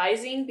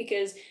surprising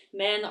because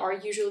men are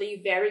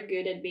usually very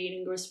good at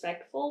being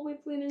respectful with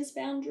women's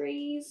boundaries.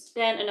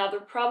 Then another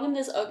problem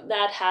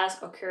that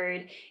has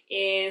occurred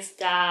is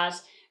that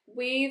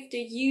With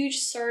the huge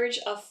surge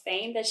of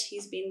fame that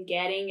she's been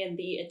getting and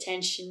the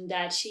attention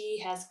that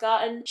she has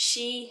gotten,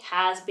 she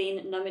has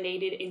been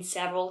nominated in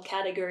several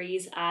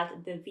categories at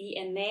the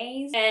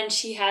VMAs, and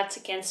she had to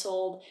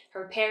cancel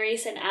her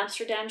Paris and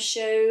Amsterdam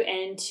show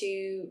and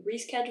to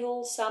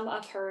reschedule some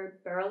of her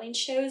Berlin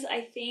shows,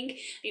 I think,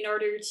 in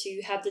order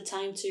to have the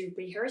time to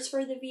rehearse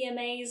for the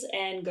VMAs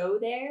and go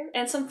there.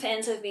 And some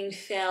fans have been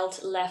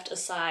felt left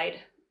aside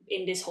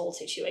in this whole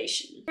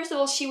situation. First of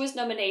all, she was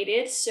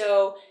nominated,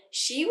 so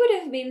she would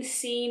have been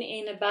seen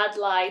in a bad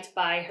light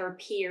by her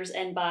peers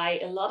and by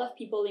a lot of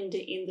people in the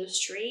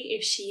industry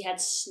if she had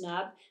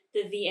snubbed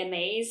the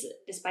VMAs,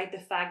 despite the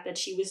fact that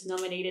she was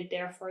nominated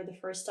there for the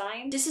first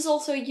time. This is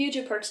also a huge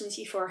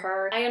opportunity for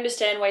her. I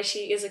understand why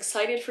she is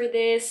excited for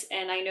this,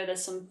 and I know that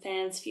some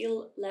fans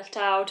feel left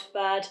out,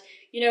 but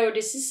you know,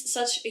 this is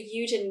such a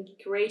huge and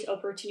great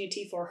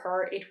opportunity for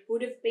her. It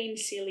would have been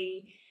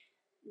silly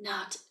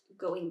not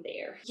going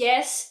there.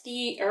 Yes,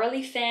 the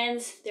early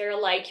fans, they're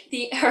like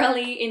the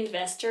early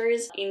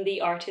investors in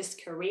the artist's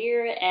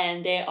career,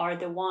 and they are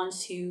the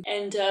ones who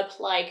end up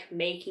like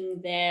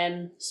making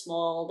them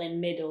small,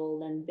 then middle,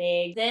 then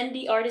big. Then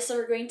the artists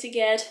are going to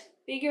get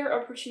bigger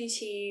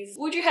opportunities.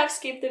 Would you have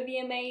skipped the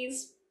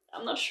VMAs?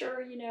 I'm not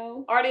sure, you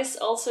know. Artists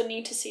also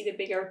need to see the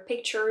bigger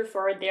picture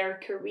for their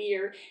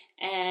career,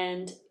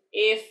 and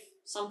if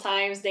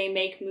sometimes they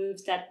make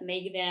moves that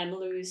make them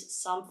lose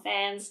some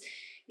fans,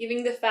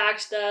 given the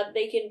fact that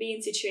they can be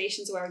in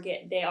situations where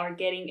they are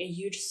getting a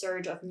huge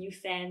surge of new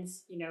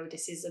fans, you know,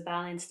 this is a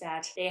balance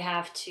that they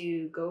have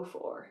to go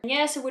for. And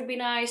yes, it would be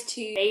nice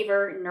to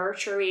favor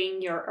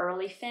nurturing your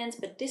early fans,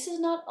 but this is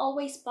not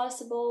always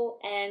possible.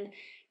 And,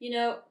 you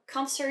know,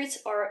 concerts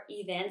are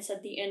events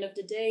at the end of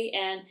the day,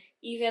 and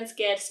events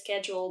get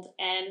scheduled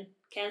and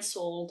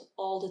cancelled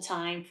all the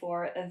time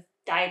for a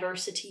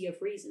diversity of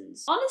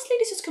reasons. Honestly,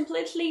 this is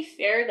completely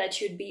fair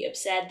that you'd be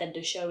upset that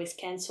the show is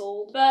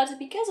cancelled, but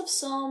because of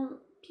some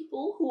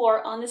people who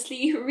are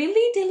honestly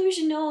really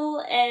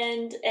delusional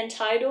and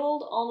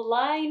entitled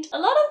online, a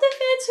lot of the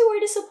fans who were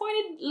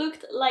disappointed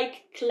looked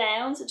like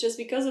clowns just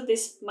because of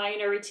this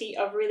minority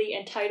of really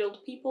entitled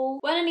people.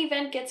 When an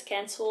event gets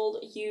cancelled,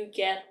 you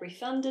get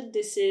refunded.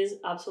 This is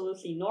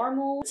absolutely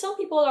normal. Some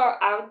people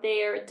are out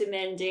there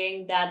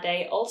demanding that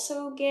they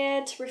also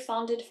get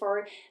refunded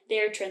for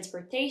their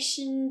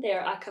transportation,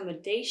 their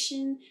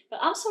accommodation. But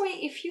I'm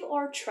sorry, if you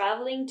are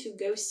traveling to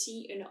go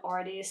see an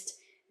artist,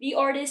 the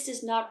artist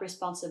is not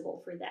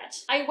responsible for that.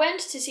 I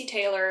went to see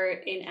Taylor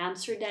in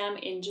Amsterdam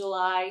in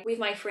July. With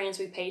my friends,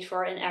 we paid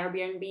for an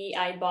Airbnb.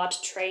 I bought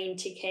train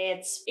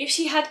tickets. If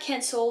she had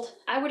cancelled,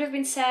 I would have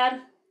been sad,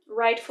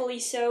 rightfully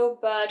so,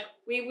 but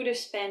we would have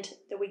spent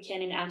the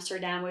weekend in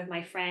Amsterdam with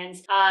my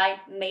friends. I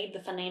made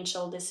the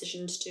financial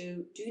decisions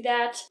to do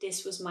that.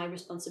 This was my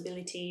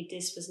responsibility.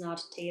 This was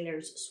not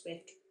Taylor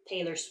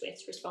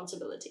Swift's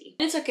responsibility.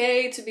 It's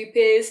okay to be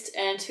pissed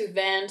and to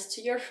vent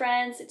to your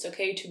friends. It's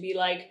okay to be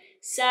like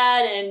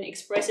sad and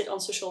express it on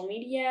social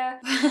media,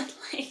 but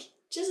like,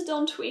 just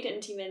don't tweet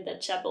and demand that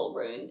Chappell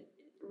Roan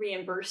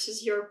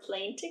reimburses your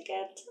plane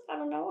ticket. I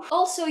don't know.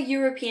 Also,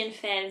 European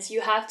fans,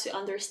 you have to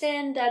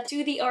understand that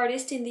to the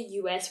artist in the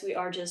US, we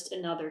are just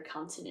another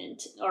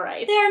continent,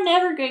 alright? They are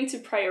never going to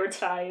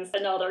prioritize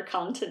another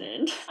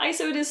continent. I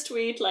saw this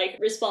tweet, like,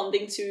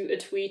 responding to a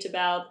tweet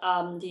about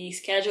the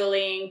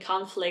scheduling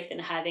conflict and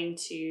having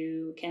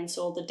to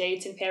cancel the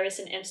dates in Paris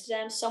and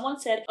Amsterdam. Someone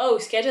said, oh,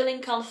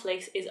 scheduling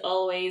conflicts is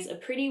always a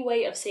pretty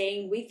way of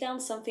saying we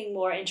found something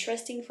more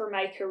interesting for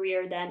my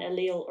career than a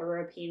little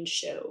European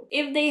show.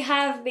 If they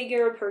have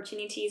bigger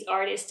opportunities,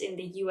 artists in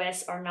the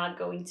US are not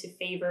going to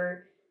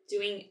favor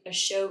doing a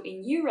show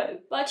in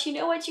Europe. But you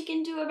know what you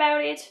can do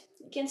about it?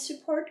 You can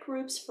support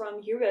groups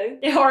from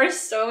Europe. There are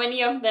so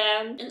many of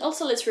them. And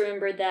also let's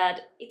remember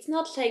that it's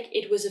not like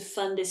it was a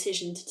fun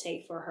decision to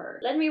take for her.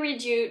 Let me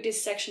read you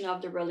this section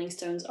of the Rolling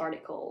Stones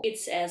article. It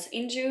says,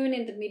 in June,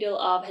 in the middle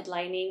of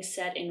headlining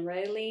set in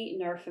Raleigh,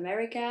 North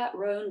America,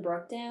 Roan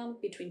broke down.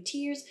 Between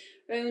tears,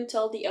 Roan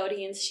told the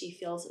audience she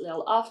feels a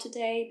little off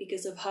today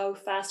because of how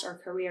fast our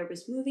career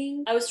was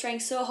moving. I was trying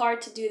so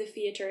hard to do the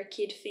theater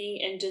kid thing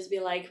and just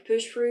be like,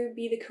 push through,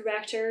 be the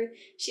character.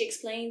 She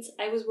explains,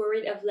 I was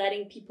worried of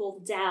letting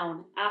people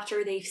down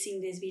after they've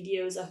seen these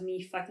videos of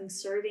me fucking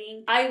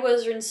serving. I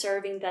wasn't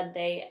serving that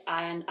day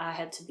and I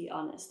had to be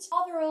honest.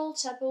 Overall,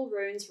 Chappell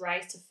Roan's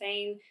rise to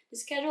fame, the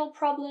schedule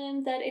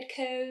problem that it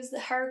caused,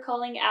 her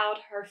calling out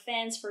her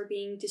fans for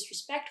being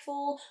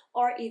disrespectful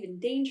or even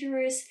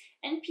dangerous,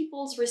 and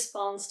people's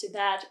response to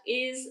that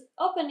is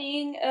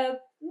opening a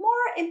more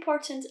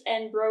important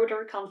and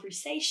broader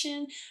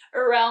conversation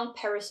around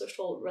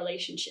parasocial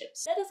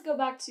relationships. Let us go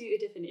back to a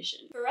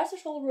definition.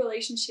 Parasocial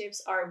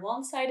relationships are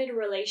one-sided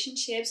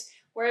relationships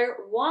where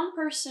one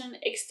person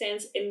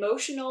extends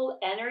emotional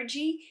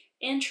energy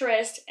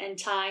interest, and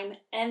time,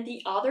 and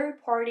the other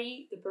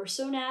party, the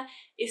persona,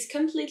 is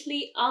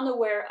completely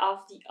unaware of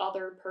the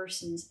other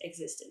person's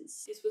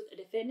existence. This was a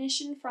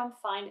definition from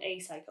Find a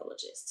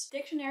Psychologist.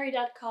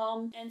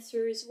 Dictionary.com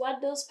answers,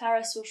 what does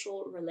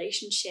parasocial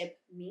relationship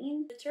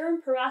mean? The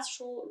term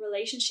parasocial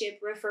relationship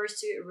refers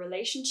to a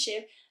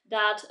relationship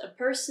that a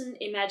person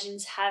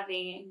imagines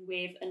having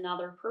with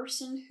another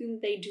person whom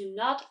they do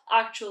not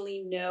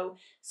actually know,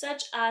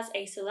 such as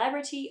a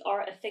celebrity or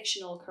a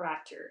fictional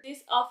character. This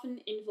often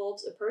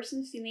involves a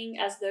person feeling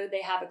as though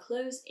they have a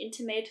close,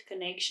 intimate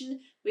connection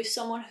with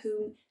someone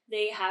whom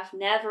they have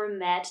never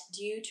met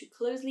due to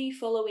closely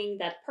following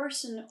that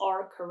person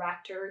or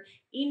character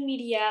in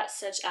media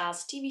such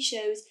as TV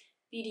shows,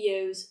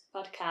 videos,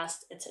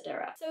 podcasts,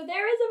 etc. So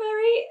there is a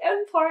very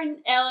important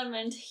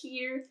element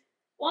here.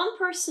 One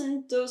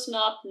person does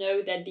not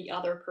know that the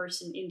other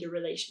person in the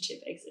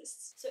relationship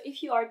exists. So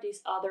if you are this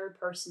other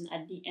person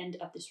at the end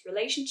of this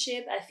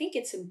relationship, I think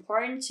it's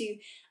important to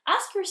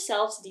ask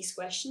yourselves these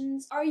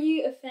questions. Are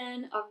you a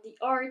fan of the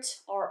art,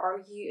 or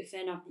are you a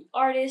fan of the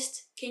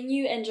artist? Can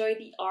you enjoy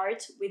the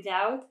art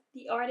without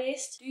the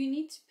artist? Do you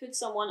need to put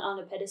someone on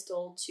a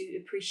pedestal to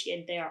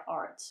appreciate their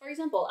art? For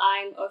example,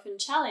 I'm often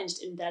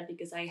challenged in that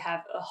because I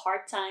have a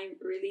hard time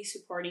really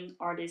supporting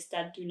artists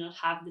that do not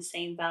have the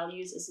same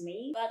values as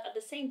me. But at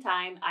the same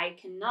time, I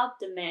cannot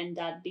demand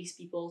that these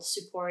people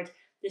support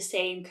the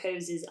same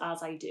causes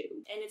as I do.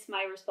 And it's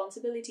my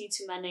responsibility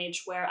to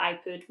manage where I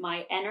put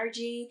my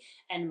energy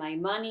and my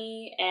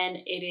money, and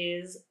it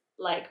is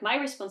like my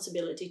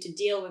responsibility to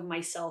deal with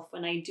myself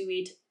when I do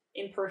it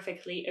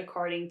imperfectly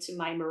according to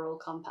my moral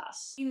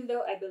compass. Even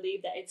though I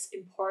believe that it's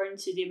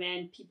important to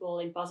demand people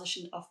in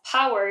position of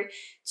power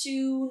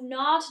to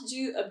not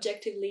do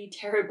objectively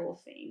terrible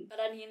things.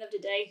 But at the end of the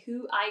day,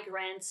 who I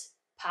grant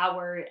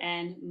power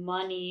and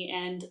money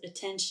and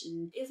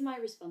attention is my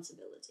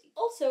responsibility.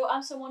 Also,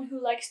 I'm someone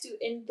who likes to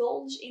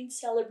indulge in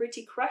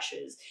celebrity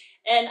crushes,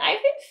 and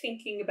I've been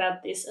thinking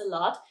about this a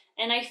lot,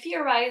 and I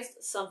theorized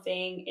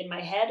something in my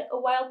head a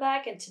while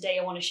back, and today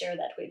I want to share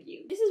that with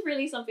you. This is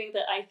really something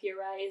that I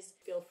theorized.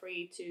 Feel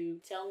free to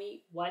tell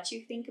me what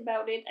you think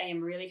about it. I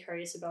am really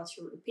curious about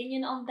your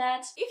opinion on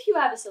that. If you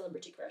have a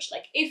celebrity crush,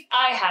 like if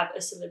I have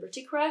a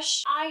celebrity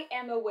crush, I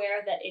am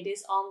aware that it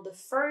is on the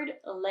third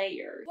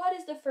layer. What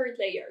is the third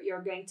layer,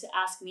 you're going to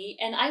ask me,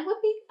 and I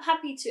would be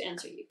happy to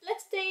answer you.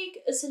 Let's take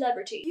a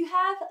celebrity. You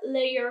have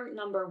layer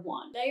number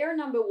one. Layer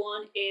number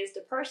one is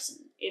the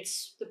person.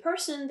 It's the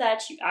person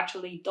that you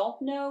actually don't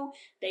know.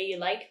 They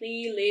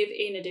likely live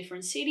in a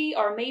different city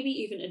or maybe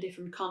even a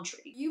different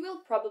country. You will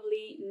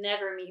probably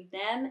never meet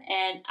them,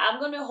 and I'm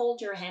gonna hold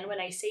your hand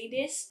when I say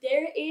this.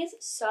 There is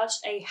such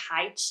a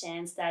high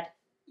chance that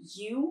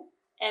you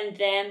and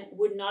them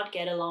would not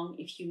get along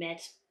if you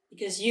met,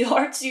 because you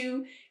are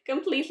two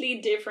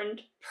completely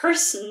different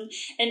person,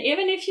 and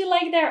even if you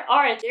like their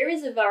art, there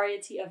is a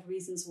variety of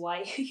reasons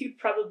why you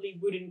probably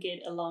wouldn't get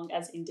along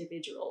as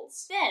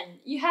individuals. Then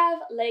you have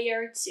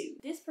layer two.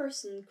 This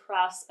person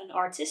crafts an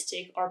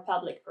artistic or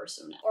public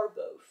persona, or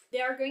both. They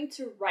are going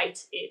to write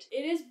it.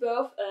 It is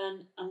both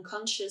an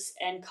unconscious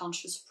and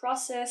conscious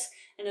process,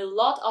 and a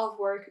lot of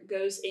work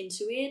goes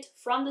into it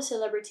from the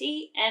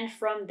celebrity and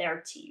from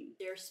their team.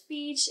 Their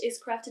speech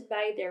is crafted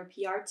by their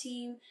PR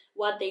team.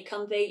 What they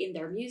convey in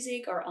their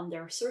music or on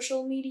their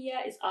social media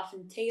is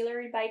often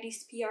tailored by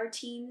these PR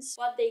teams.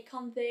 What they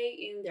convey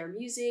in their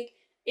music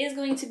is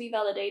going to be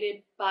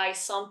validated by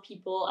some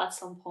people at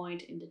some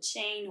point in the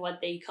chain. What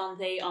they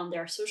convey on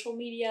their social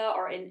media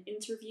or in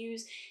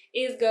interviews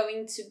is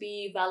going to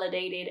be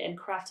validated and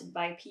crafted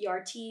by PR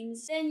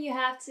teams. Then you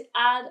have to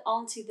add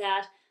on to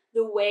that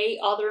the way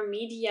other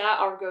media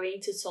are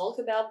going to talk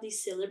about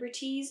these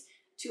celebrities,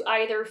 to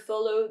either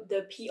follow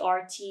the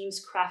PR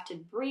team's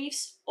crafted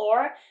briefs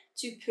or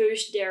to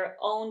push their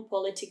own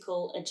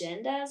political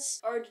agendas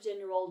or the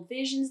general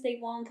visions they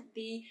want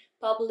the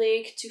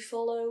public to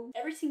follow.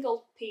 Every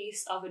single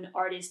piece of an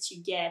artist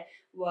you get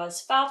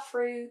was thought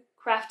through,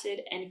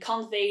 crafted, and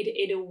conveyed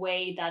in a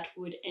way that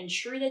would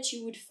ensure that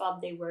you would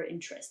thought they were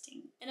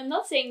interesting. And I'm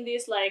not saying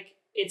this like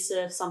it's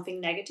something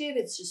negative,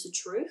 it's just a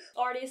truth.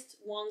 Artist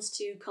wants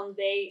to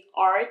convey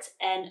art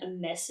and a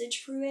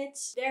message through it.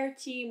 Their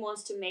team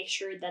wants to make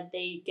sure that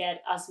they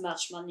get as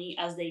much money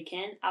as they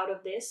can out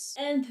of this.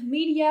 And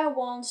media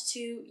wants to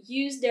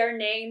use their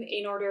name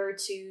in order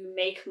to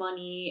make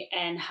money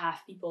and have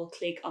people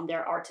click on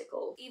their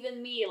article.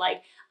 Even me,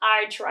 like,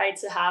 I tried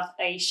to have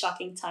a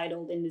shocking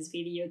title in this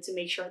video to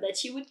make sure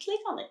that you would click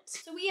on it.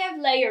 So we have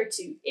layer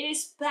two. It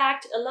is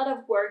packed, a lot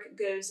of work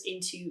goes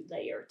into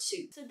layer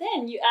two. So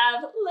then you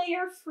have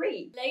layer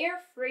three. Layer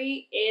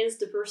three is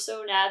the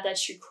persona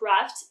that you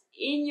craft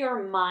in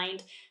your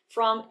mind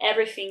from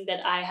everything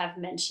that I have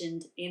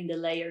mentioned in the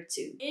layer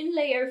two. In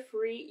layer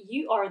three,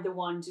 you are the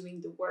one doing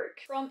the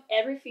work. From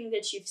everything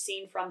that you've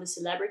seen from the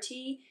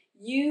celebrity,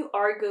 you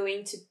are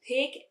going to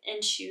pick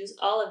and choose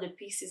all of the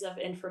pieces of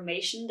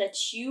information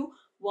that you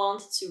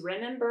want to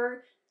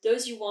remember,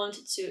 those you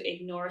want to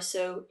ignore.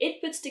 So it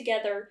puts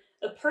together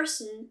a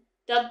person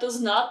that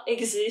does not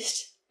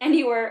exist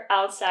anywhere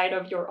outside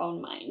of your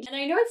own mind. And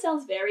I know it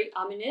sounds very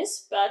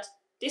ominous, but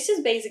this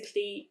is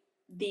basically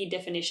the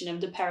definition of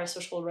the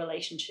parasocial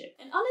relationship.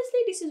 And honestly,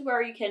 this is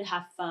where you can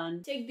have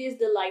fun, take this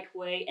the light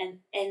way and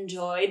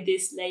enjoy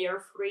this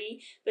layer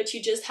 3, but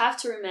you just have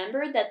to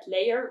remember that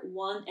layer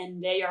 1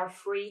 and layer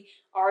 3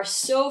 are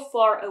so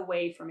far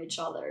away from each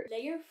other.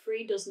 Layer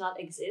 3 does not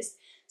exist,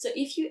 so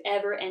if you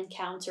ever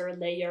encounter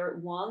layer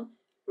 1,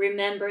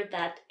 remember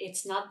that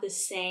it's not the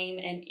same,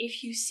 and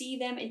if you see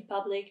them in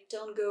public,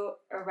 don't go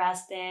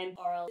harass them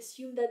or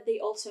assume that they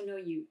also know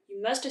you.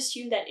 You must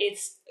assume that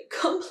it's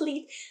a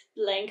complete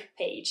blank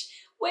page.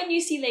 When you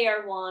see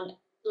layer 1,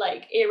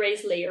 like,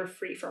 erase layer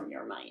 3 from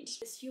your mind.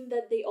 Assume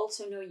that they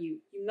also know you.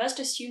 You must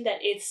assume that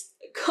it's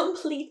a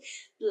complete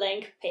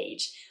blank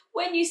page.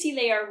 When you see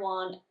layer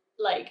 1,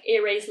 like,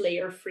 erase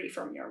layer 3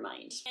 from your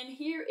mind. And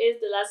here is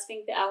the last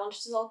thing that I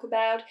wanted to talk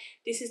about.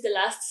 This is the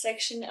last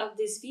section of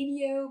this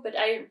video, but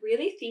I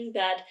really think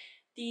that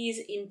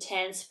these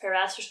intense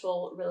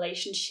parasocial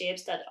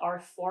relationships that are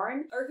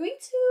formed are going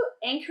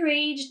to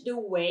encourage the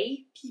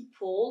way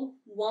people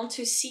want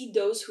to see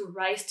those who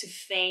rise to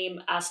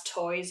fame as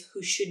toys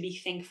who should be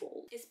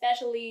thankful.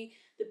 Especially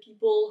the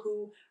people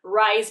who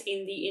rise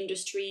in the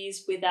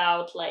industries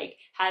without like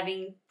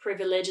having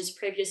privileges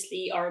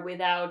previously, or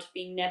without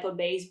being nepo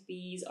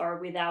babies, or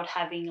without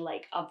having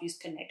like obvious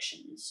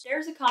connections.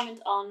 There's a comment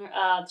on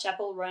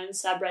Chappell Roan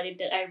subreddit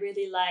that I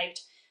really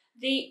liked.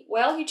 The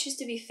 "well, you choose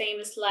to be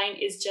famous" line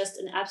is just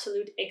an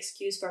absolute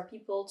excuse for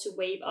people to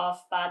wave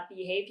off bad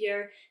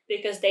behavior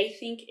because they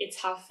think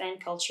it's how fan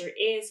culture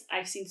is.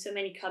 I've seen so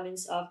many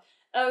comments of,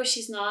 "Oh,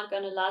 she's not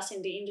gonna last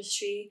in the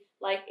industry,"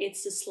 like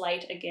it's a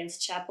slight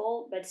against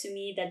Chappell, but to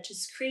me that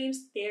just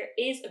screams there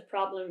is a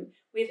problem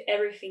with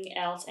everything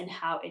else and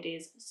how it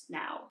is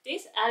now.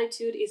 This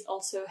attitude is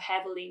also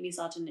heavily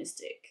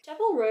misogynistic.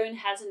 Chappell Roan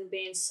hasn't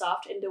been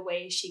soft in the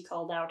way she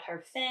called out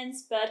her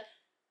fans, but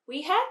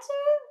we have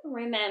to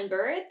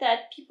remember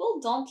that people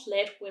don't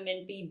let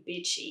women be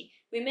bitchy.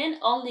 Women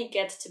only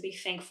get to be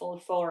thankful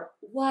for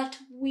what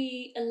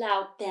we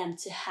allowed them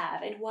to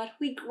have and what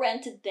we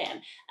granted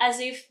them, as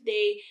if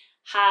they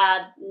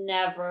had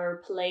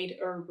never played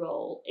a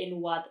role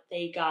in what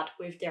they got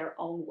with their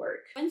own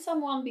work. When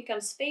someone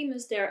becomes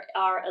famous, there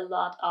are a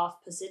lot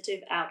of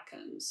positive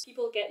outcomes.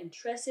 People get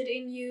interested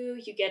in you,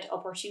 you get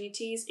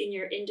opportunities in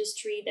your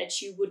industry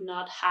that you would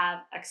not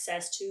have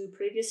access to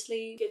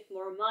previously, you get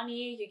more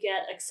money, you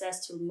get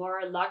access to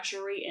more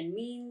luxury and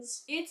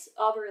means. It's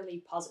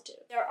overly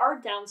positive. There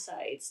are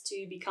downsides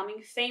to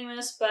becoming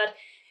famous, but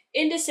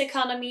in this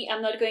economy,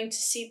 I'm not going to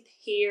sit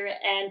here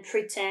and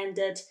pretend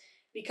that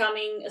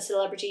becoming a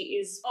celebrity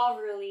is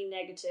overly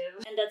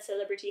negative and that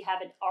celebrity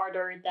have it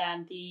harder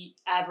than the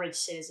average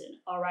citizen.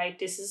 Alright,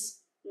 this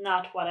is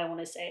not what I want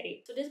to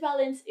say. So this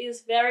balance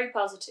is very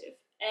positive.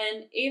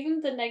 And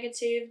even the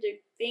negative, the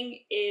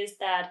thing is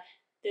that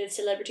the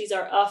celebrities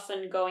are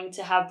often going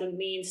to have the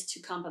means to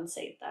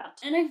compensate that.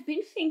 And I've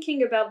been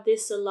thinking about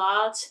this a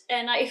lot,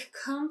 and I've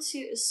come to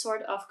a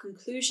sort of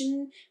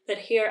conclusion, but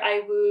here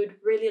I would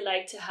really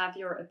like to have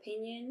your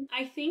opinion.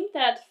 I think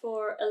that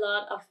for a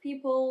lot of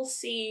people,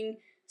 seeing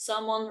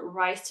someone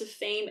rise to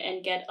fame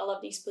and get all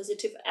of these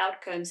positive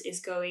outcomes is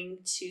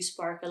going to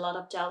spark a lot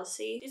of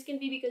jealousy. This can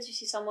be because you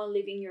see someone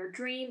living your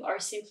dream, or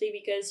simply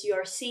because you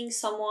are seeing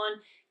someone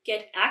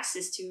get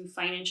access to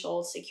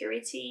financial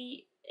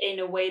security in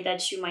a way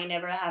that you might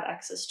never have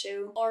access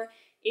to. Or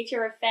if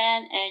you're a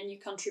fan and you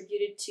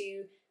contributed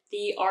to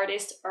the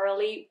artist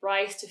early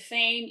rise to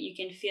fame, you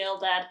can feel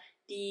that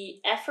the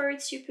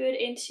efforts you put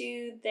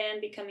into them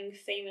becoming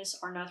famous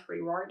are not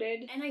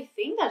rewarded. And I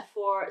think that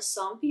for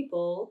some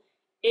people,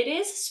 it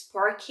is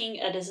sparking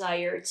a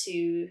desire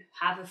to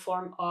have a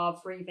form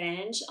of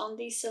revenge on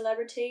these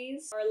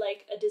celebrities, or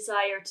like a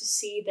desire to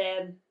see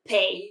them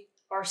pay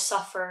or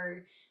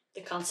suffer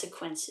the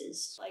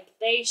consequences. Like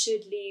they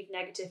should leave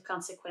negative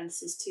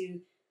consequences to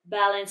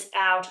balance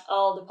out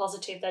all the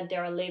positive that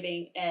they're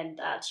living and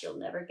that you'll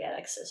never get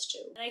access to.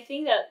 And I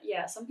think that,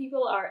 yeah, some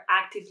people are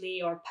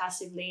actively or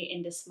passively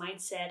in this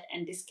mindset,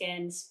 and this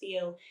can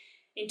spill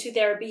into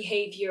their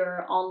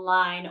behavior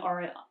online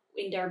or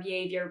in their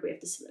behavior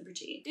with the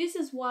celebrity. This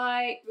is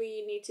why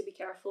we need to be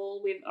careful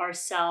with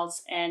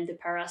ourselves and the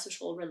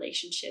parasocial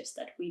relationships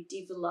that we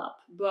develop,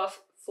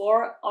 both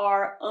for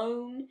our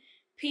own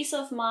peace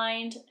of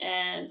mind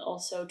and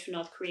also to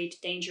not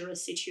create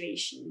dangerous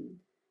situation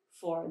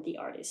for the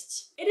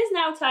artists. It is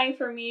now time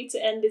for me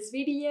to end this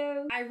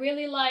video. I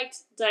really liked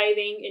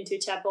diving into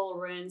Chappell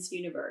Roan's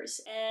universe,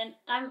 and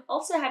I'm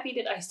also happy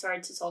that I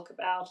started to talk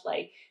about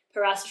like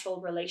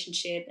parasocial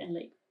relationship and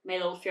like my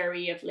little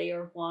theory of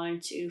layer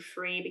 1, 2,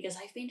 3, because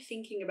I've been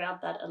thinking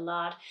about that a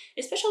lot,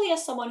 especially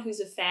as someone who's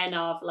a fan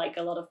of like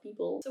a lot of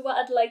people. So what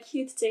I'd like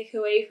you to take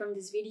away from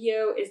this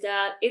video is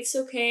that it's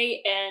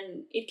okay,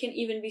 and it can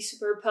even be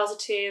super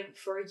positive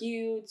for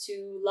you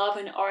to love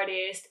an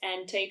artist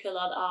and take a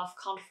lot of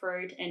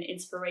comfort and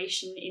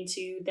inspiration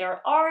into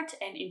their art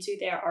and into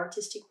their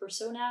artistic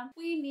persona.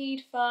 We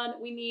need fun,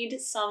 we need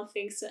some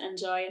things to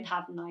enjoy and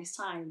have a nice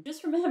time.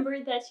 Just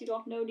remember that you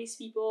don't know these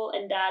people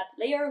and that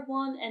layer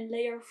 1 and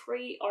layer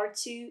 3 are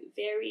two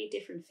very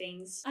different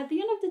things. At the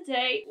end of the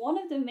day, one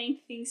of the main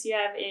things you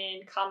have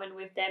in common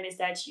with them is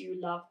that you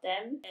love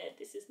them.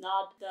 This is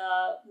not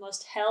the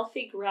most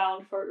healthy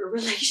ground for a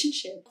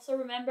relationship. Also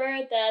remember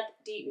that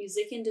the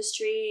music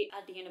industry,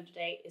 at the end of the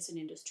day, is an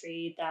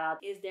industry that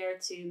is there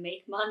to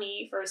make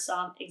money for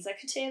some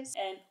executives,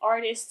 and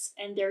artists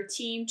and their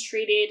team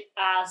treat it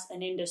as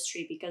an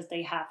industry because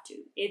they have to.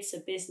 It's a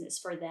business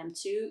for them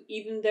too,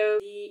 even though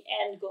the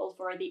end goal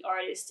for the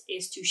artist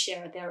is to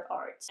share their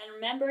art. And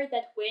remember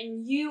that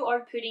when you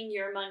are putting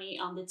your money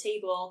on the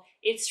table,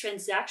 it's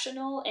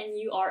transactional and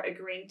you are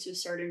agreeing to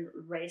certain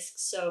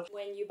risks. So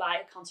when you buy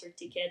a concert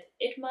ticket,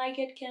 it might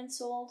get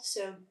cancelled,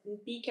 so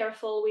be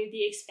careful with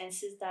the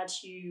expenses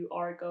that you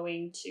are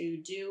going to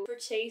do.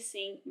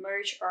 Purchasing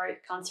merch or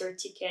concert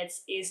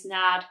tickets is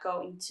not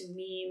going to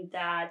mean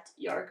that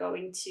you're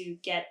going to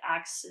get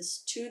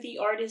access to the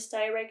artist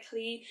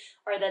directly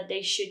or that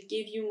they should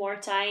give you more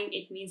time.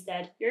 It means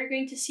that you're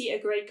going to see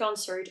a great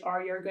concert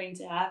or you're going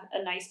to have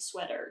a nice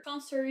sweater.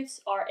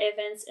 Concerts are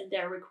events and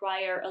they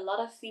require a lot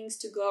of things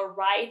to go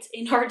right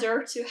in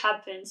order to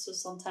happen, so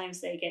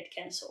sometimes they get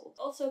cancelled.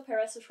 Also,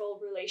 parasocial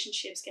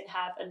relationships can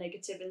have a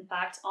negative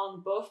impact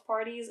on both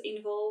parties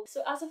involved.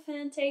 So as a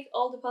fan, take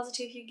all the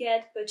positive you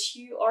get, but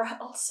you are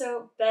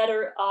also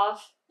better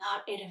off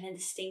not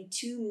investing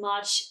too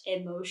much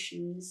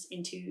emotions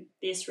into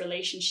this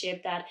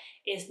relationship that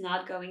is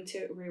not going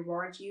to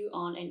reward you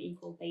on an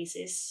equal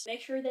basis.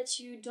 Make sure that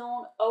you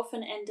don't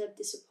often end up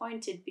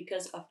disappointed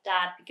because of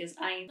that, because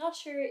I'm not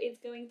sure it's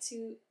going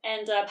to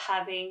end up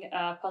having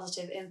a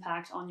positive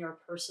impact on your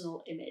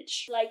personal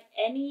image. Like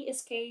any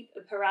escape,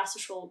 a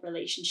parasocial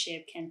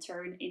relationship can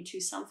turn into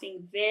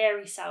something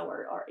very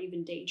sour or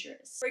even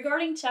dangerous.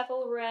 Regarding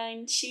Chappell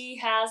Roan, she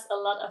has a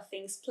lot of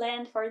things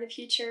planned for the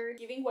future.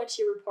 Given what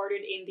she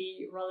reported in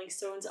the Rolling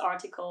Stones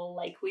article,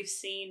 like we've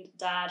seen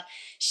that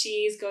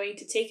she's going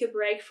to take a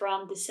break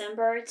from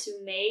December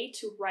to May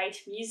to write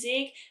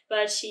music,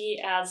 but she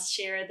has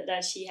shared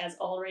that she has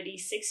already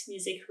 6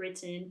 music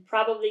written,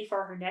 probably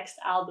for her next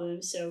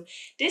album. So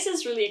this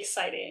is really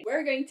exciting.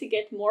 We're going to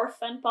get more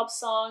fun pop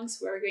songs,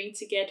 we're going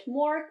to get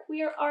more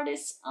queer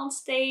artists on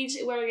stage,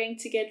 we're going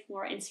to get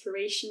more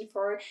inspiration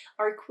for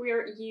our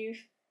queer youth.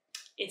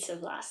 It's a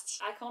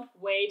blast. I can't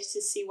wait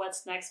to see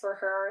what's next for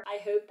her. I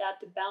hope that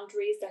the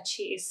boundaries that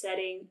she is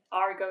setting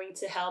are going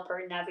to help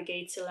her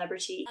navigate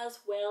celebrity as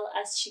well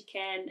as she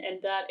can, and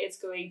that it's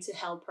going to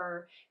help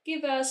her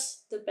give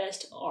us the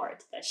best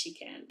art that she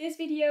can. This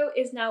video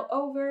is now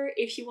over.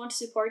 If you want to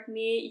support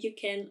me, you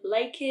can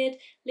like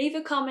it, leave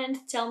a comment,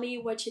 tell me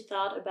what you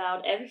thought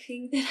about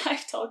everything that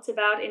I've talked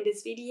about in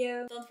this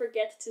video. Don't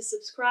forget to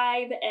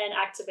subscribe and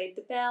activate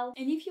the bell.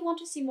 And if you want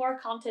to see more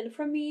content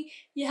from me,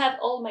 you have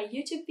all my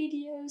YouTube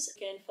videos. You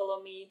can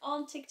follow me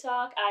on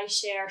TikTok. I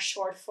share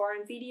short form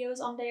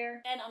videos on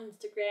there. And on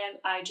Instagram,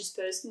 I just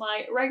post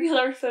my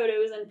regular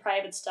photos and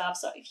private stuff.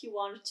 So if you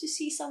want to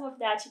see some of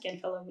that, you can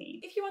follow me.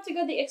 If you want to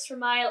go the extra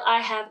mile,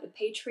 I have a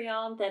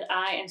Patreon that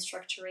I am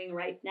structuring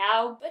right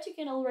now, but you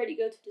can already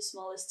go to the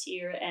smallest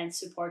tier and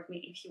support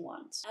me if you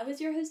want. I was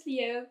your host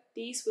Leo.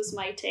 This was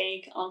my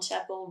take on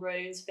Chappell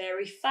Roan's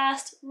very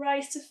fast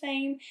rise to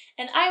fame,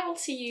 and I will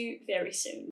see you very soon.